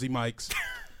at Jersey Mike's.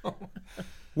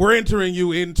 We're entering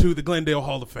you into the Glendale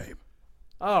Hall of Fame.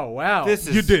 Oh, wow. This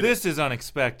is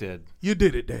unexpected. You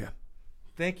did it, Dan.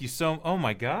 Thank you so. Oh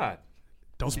my God!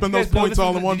 Don't spend You those guys know points this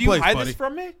all is- in one did you place, hide buddy. this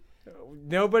from me?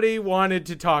 Nobody wanted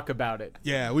to talk about it.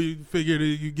 Yeah, we figured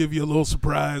you'd give you a little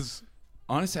surprise.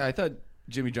 Honestly, I thought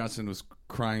Jimmy Johnson was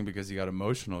crying because he got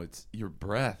emotional. It's your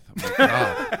breath. Oh my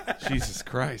God. Jesus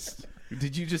Christ.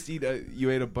 Did you just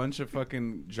you ate a bunch of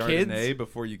fucking Chardonnay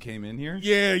before you came in here?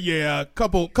 Yeah,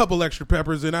 couple extra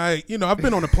peppers, and I've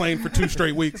been on a plane for 2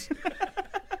 straight weeks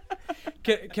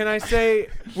Can I say?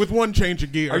 with one change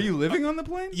of gear. Are you living on the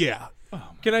plane? Yeah.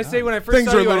 Can I say when I first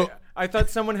Things saw are a you, little- I thought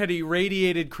someone had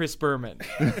irradiated Chris Berman.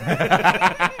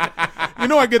 You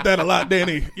know I get that a lot,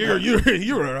 Danny. You're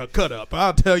a cut up.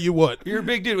 I'll tell you what. You're a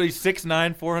big dude. He's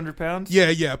 6'9", 400 pounds.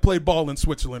 Yeah. Played ball in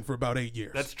Switzerland for about 8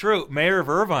 years. That's true. Mayor of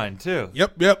Irvine too.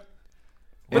 Yep. But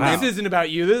Wow. this isn't about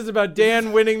you. This is about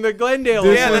Dan winning the Glendale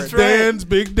This Award. is that's right. Dan's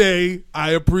big day. I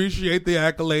appreciate the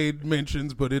accolade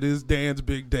mentions, but it is Dan's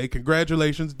big day.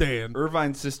 Congratulations, Dan.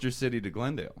 Irvine's sister city to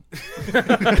Glendale.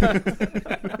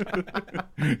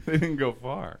 They didn't go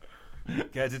far.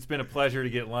 Guys, it's been a pleasure to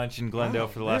get lunch in Glendale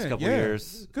for the last Man, couple of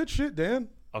years. Good shit, Dan.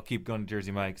 I'll keep going to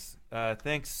Jersey Mike's.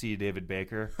 Thanks, C. David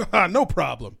Baker. No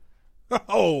problem.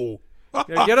 Oh.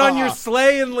 Yeah, get on your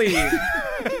sleigh and leave.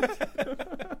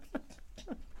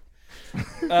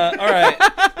 All right.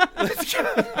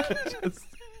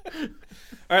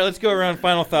 All right, let's go around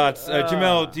final thoughts.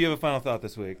 Jamel, do you have a final thought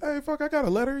this week? Hey, fuck, I got a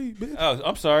letter, you bitch. Oh,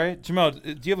 I'm sorry. Jamel,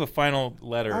 do you have a final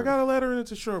letter? I got a letter, and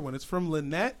it's a short one. It's from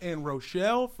Lynette and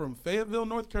Rochelle from Fayetteville,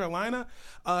 North Carolina.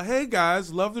 Hey,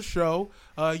 guys, love the show.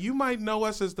 You might know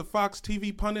us as the Fox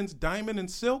TV pundits Diamond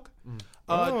and Silk.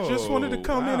 Just wanted to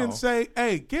come in and say,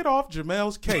 hey, get off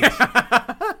Jamel's case.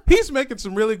 He's making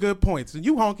some really good points, and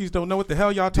you honkies don't know what the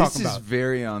hell y'all This talking is about.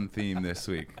 very on theme this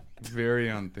week. Very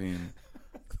on theme.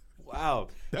 Wow.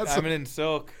 That's Diamond and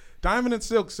Silk. Diamond and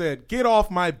Silk said, get off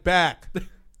my back.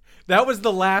 That was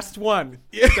the last one.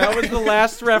 That was the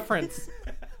last reference.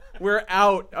 We're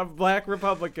out of Black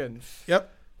Republicans.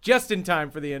 Yep. Just in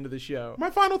time for the end of the show. My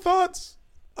final thoughts.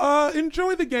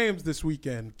 Enjoy the games this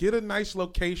weekend. Get a nice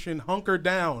location. Hunker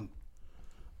down.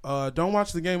 Don't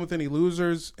watch the game with any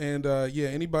losers. And,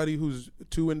 anybody who's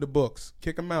too into books,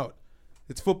 kick them out.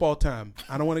 It's football time.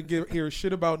 I don't want to hear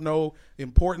shit about no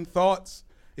important thoughts.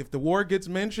 If the war gets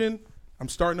mentioned, I'm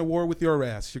starting a war with your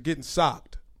ass. You're getting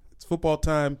socked. It's football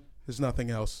time. There's nothing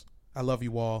else. I love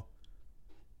you all.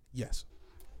 Yes.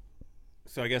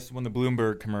 So I guess when the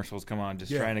Bloomberg commercials come on,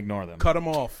 just try and ignore them. Cut them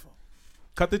off.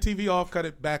 Cut the TV off. Cut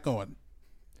it back on.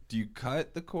 Do you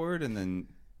cut the cord and then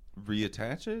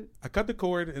reattach it? I cut the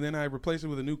cord and then I replace it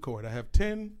with a new cord. I have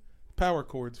 10 power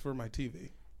cords for my TV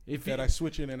that I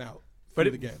switch in and out for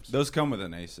the games. Those come with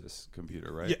an Asus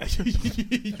computer, right?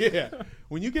 Yeah. Yeah.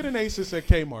 When you get an Asus at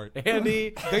Kmart,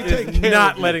 Andy they take is care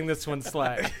not of you. letting this one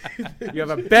slide. You have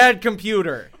a bad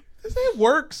computer. It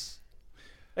works.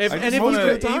 If just you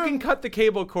wanna- can cut the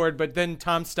cable cord, but then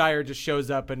Tom Steyer just shows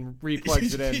up and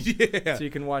replugs it in, Yeah. so you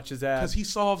can watch his ads. Because he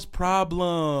solves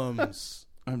problems.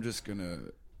 I'm just going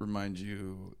to remind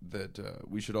you that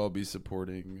we should all be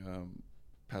supporting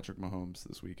Patrick Mahomes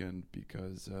this weekend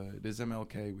because it is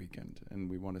MLK weekend, and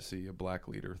we want to see a black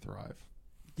leader thrive.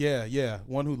 Yeah.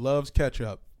 One who loves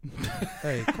ketchup.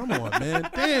 Hey, come on, man.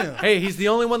 Damn. Hey, he's the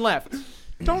only one left.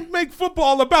 Don't make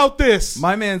football about this.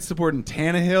 My man's supporting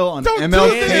Tannehill on Don't do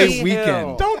MLK this.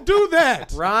 weekend. Don't do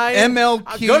that. Ryan,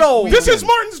 MLK. good old. This is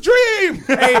Martin's dream.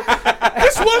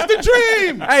 This was the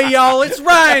dream. Hey, y'all, it's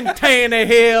Ryan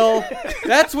Tannehill.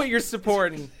 That's what you're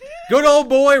supporting. Good old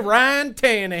boy Ryan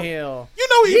Tannehill. You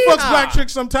know he Yeehaw. fucks black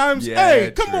chicks sometimes. Yeah,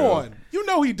 Hey, come true. on. You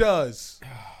know he does.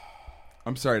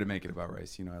 I'm sorry to make it about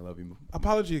Rice. You know I love you.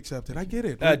 Apology accepted. I get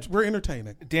it. We're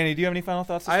entertaining. Danny, do you have any final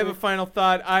thoughts? I have a final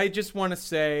thought. I just want to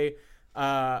say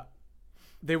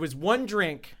there was one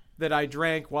drink that I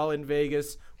drank while in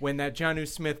Vegas when that Jonnu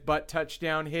Smith butt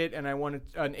touchdown hit, and I won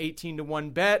an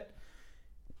 18-1 bet.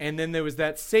 And then there was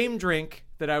that same drink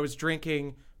that I was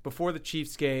drinking before the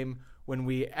Chiefs game when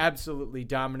we absolutely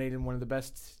dominated one of the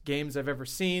best games I've ever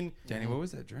seen. Danny, what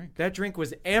was that drink? That drink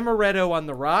was amaretto on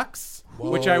the rocks,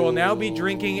 which I will now be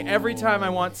drinking every time I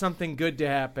want something good to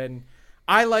happen.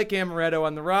 I like amaretto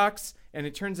on the rocks, and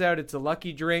it turns out it's a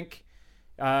lucky drink.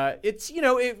 It's,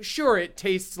 it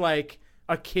tastes like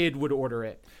a kid would order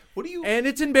it. And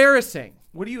it's embarrassing.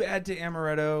 What do you add to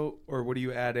amaretto, or what do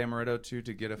you add amaretto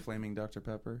to get a flaming Dr.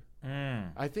 Pepper?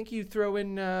 I think you throw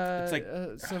in It's like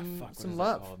some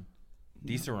love.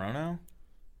 Di Serono?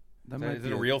 That Is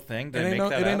it a real thing? Did It I ain't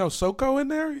make that no up? SoCo in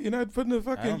there? You're not putting the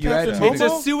fucking You add Captain tomato- It's a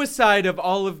Momo? suicide of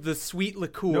all of the sweet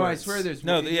liqueurs. No, I swear there's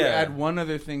No, you yeah. add one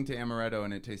other thing to amaretto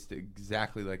and it tastes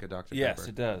exactly like a Dr. Yes, Pepper.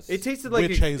 it does. It tasted like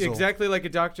Witch hazel. exactly like a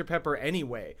Dr. Pepper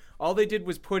anyway. All they did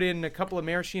was put in a couple of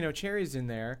maraschino cherries in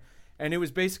there, and it was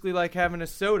basically like having a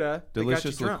soda. that got you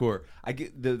Delicious drunk. liqueur. I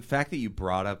get the fact that you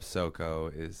brought up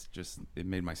SoCo is just it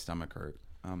made my stomach hurt.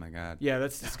 Oh my god. Yeah,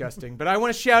 that's disgusting. But I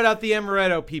want to shout out the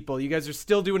amaretto people. You guys are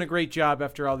still doing a great job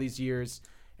after all these years,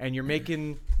 and you're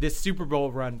making this Super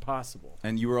Bowl run possible.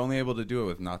 And you were only able to do it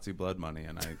with Nazi blood money,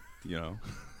 and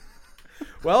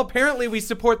Well, apparently we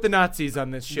support the Nazis on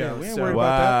this show. Yeah, we ain't so worried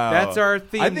about that. That's our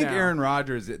theme I think now. Aaron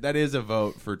Rodgers. That is a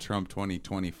vote for Trump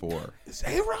 2024. Is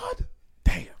A-Rod?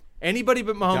 Damn. Anybody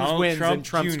but Mahomes Donald wins, Trump and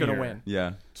Trump's going Jr. to win.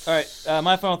 Yeah. All right,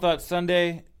 my final thought.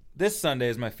 This Sunday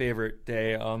is my favorite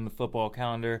day on the football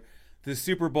calendar. The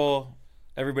Super Bowl,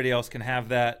 everybody else can have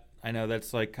that. I know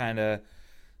that's like kind of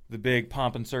the big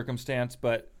pomp and circumstance,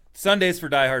 but Sundays for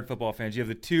diehard football fans. You have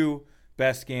the two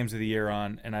best games of the year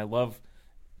on, and I love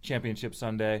Championship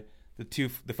Sunday. The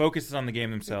focus is on the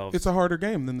game themselves. It's a harder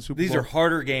game than the Super Bowl. These are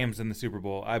harder games than the Super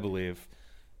Bowl, I believe.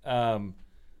 Andy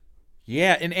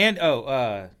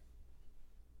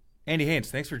Haynes,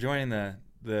 thanks for joining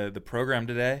the program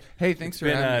today. Hey, thanks for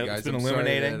having me, guys. It's been I'm sorry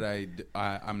illuminating. that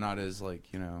I'm not as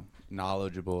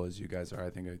knowledgeable as you guys are. I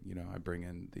think I bring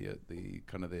in the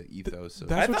kind of the ethos. Of,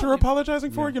 That's what you're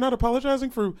apologizing for? You're not apologizing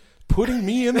for putting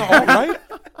me in the alt-right?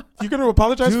 You're going to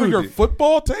apologize for Dude. your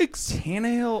football takes?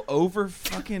 Tannehill over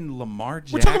fucking Lamar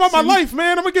Jackson. We're talking about my life,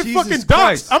 man. I'm going to get Jesus fucking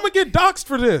Christ. doxxed. I'm going to get doxxed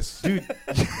for this. Dude.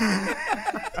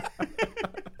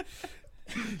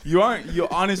 You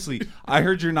honestly, I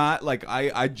heard you're not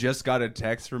I just got a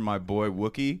text from my boy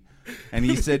Wookie, and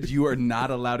he said you are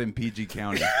not allowed in PG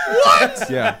County. What?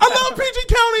 Yeah. I love PG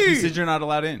County. He said you're not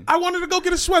allowed in. I wanted to go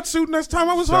get a sweatsuit next time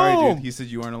I was Sorry, home. dude. He said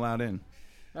you aren't allowed in.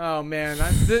 Oh, man.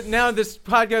 Now this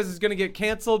podcast is going to get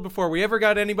canceled before we ever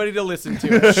got anybody to listen to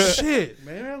it. Shit,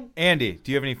 man. Andy,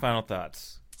 do you have any final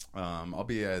thoughts? I'll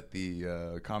be at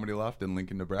the Comedy Loft in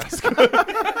Lincoln, Nebraska.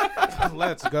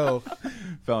 Let's go.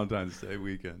 Valentine's Day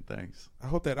weekend. Thanks. I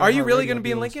hope that. Are you really iHeartRadio gonna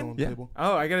be in deal is still Lincoln? on the Yeah. table.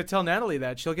 Oh, I got to tell Natalie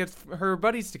that. She'll get her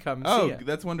buddies to come and Oh, see ya.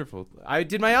 that's wonderful. I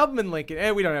did my album in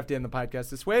Lincoln. We don't have to end the podcast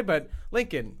this way, but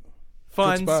Lincoln,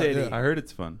 fun Good spot, city. yeah. I heard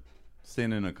it's fun.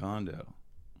 Staying in a condo.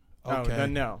 Okay. Oh,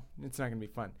 no, it's not going to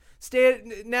be fun. Stay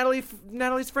at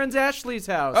Natalie's friend's Ashley's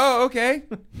house. Oh, okay.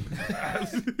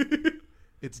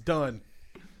 It's done.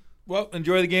 Well,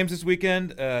 enjoy the games this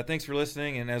weekend. Thanks for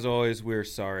listening, and as always, we're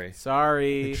sorry.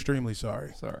 Sorry. Extremely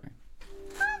sorry. Sorry.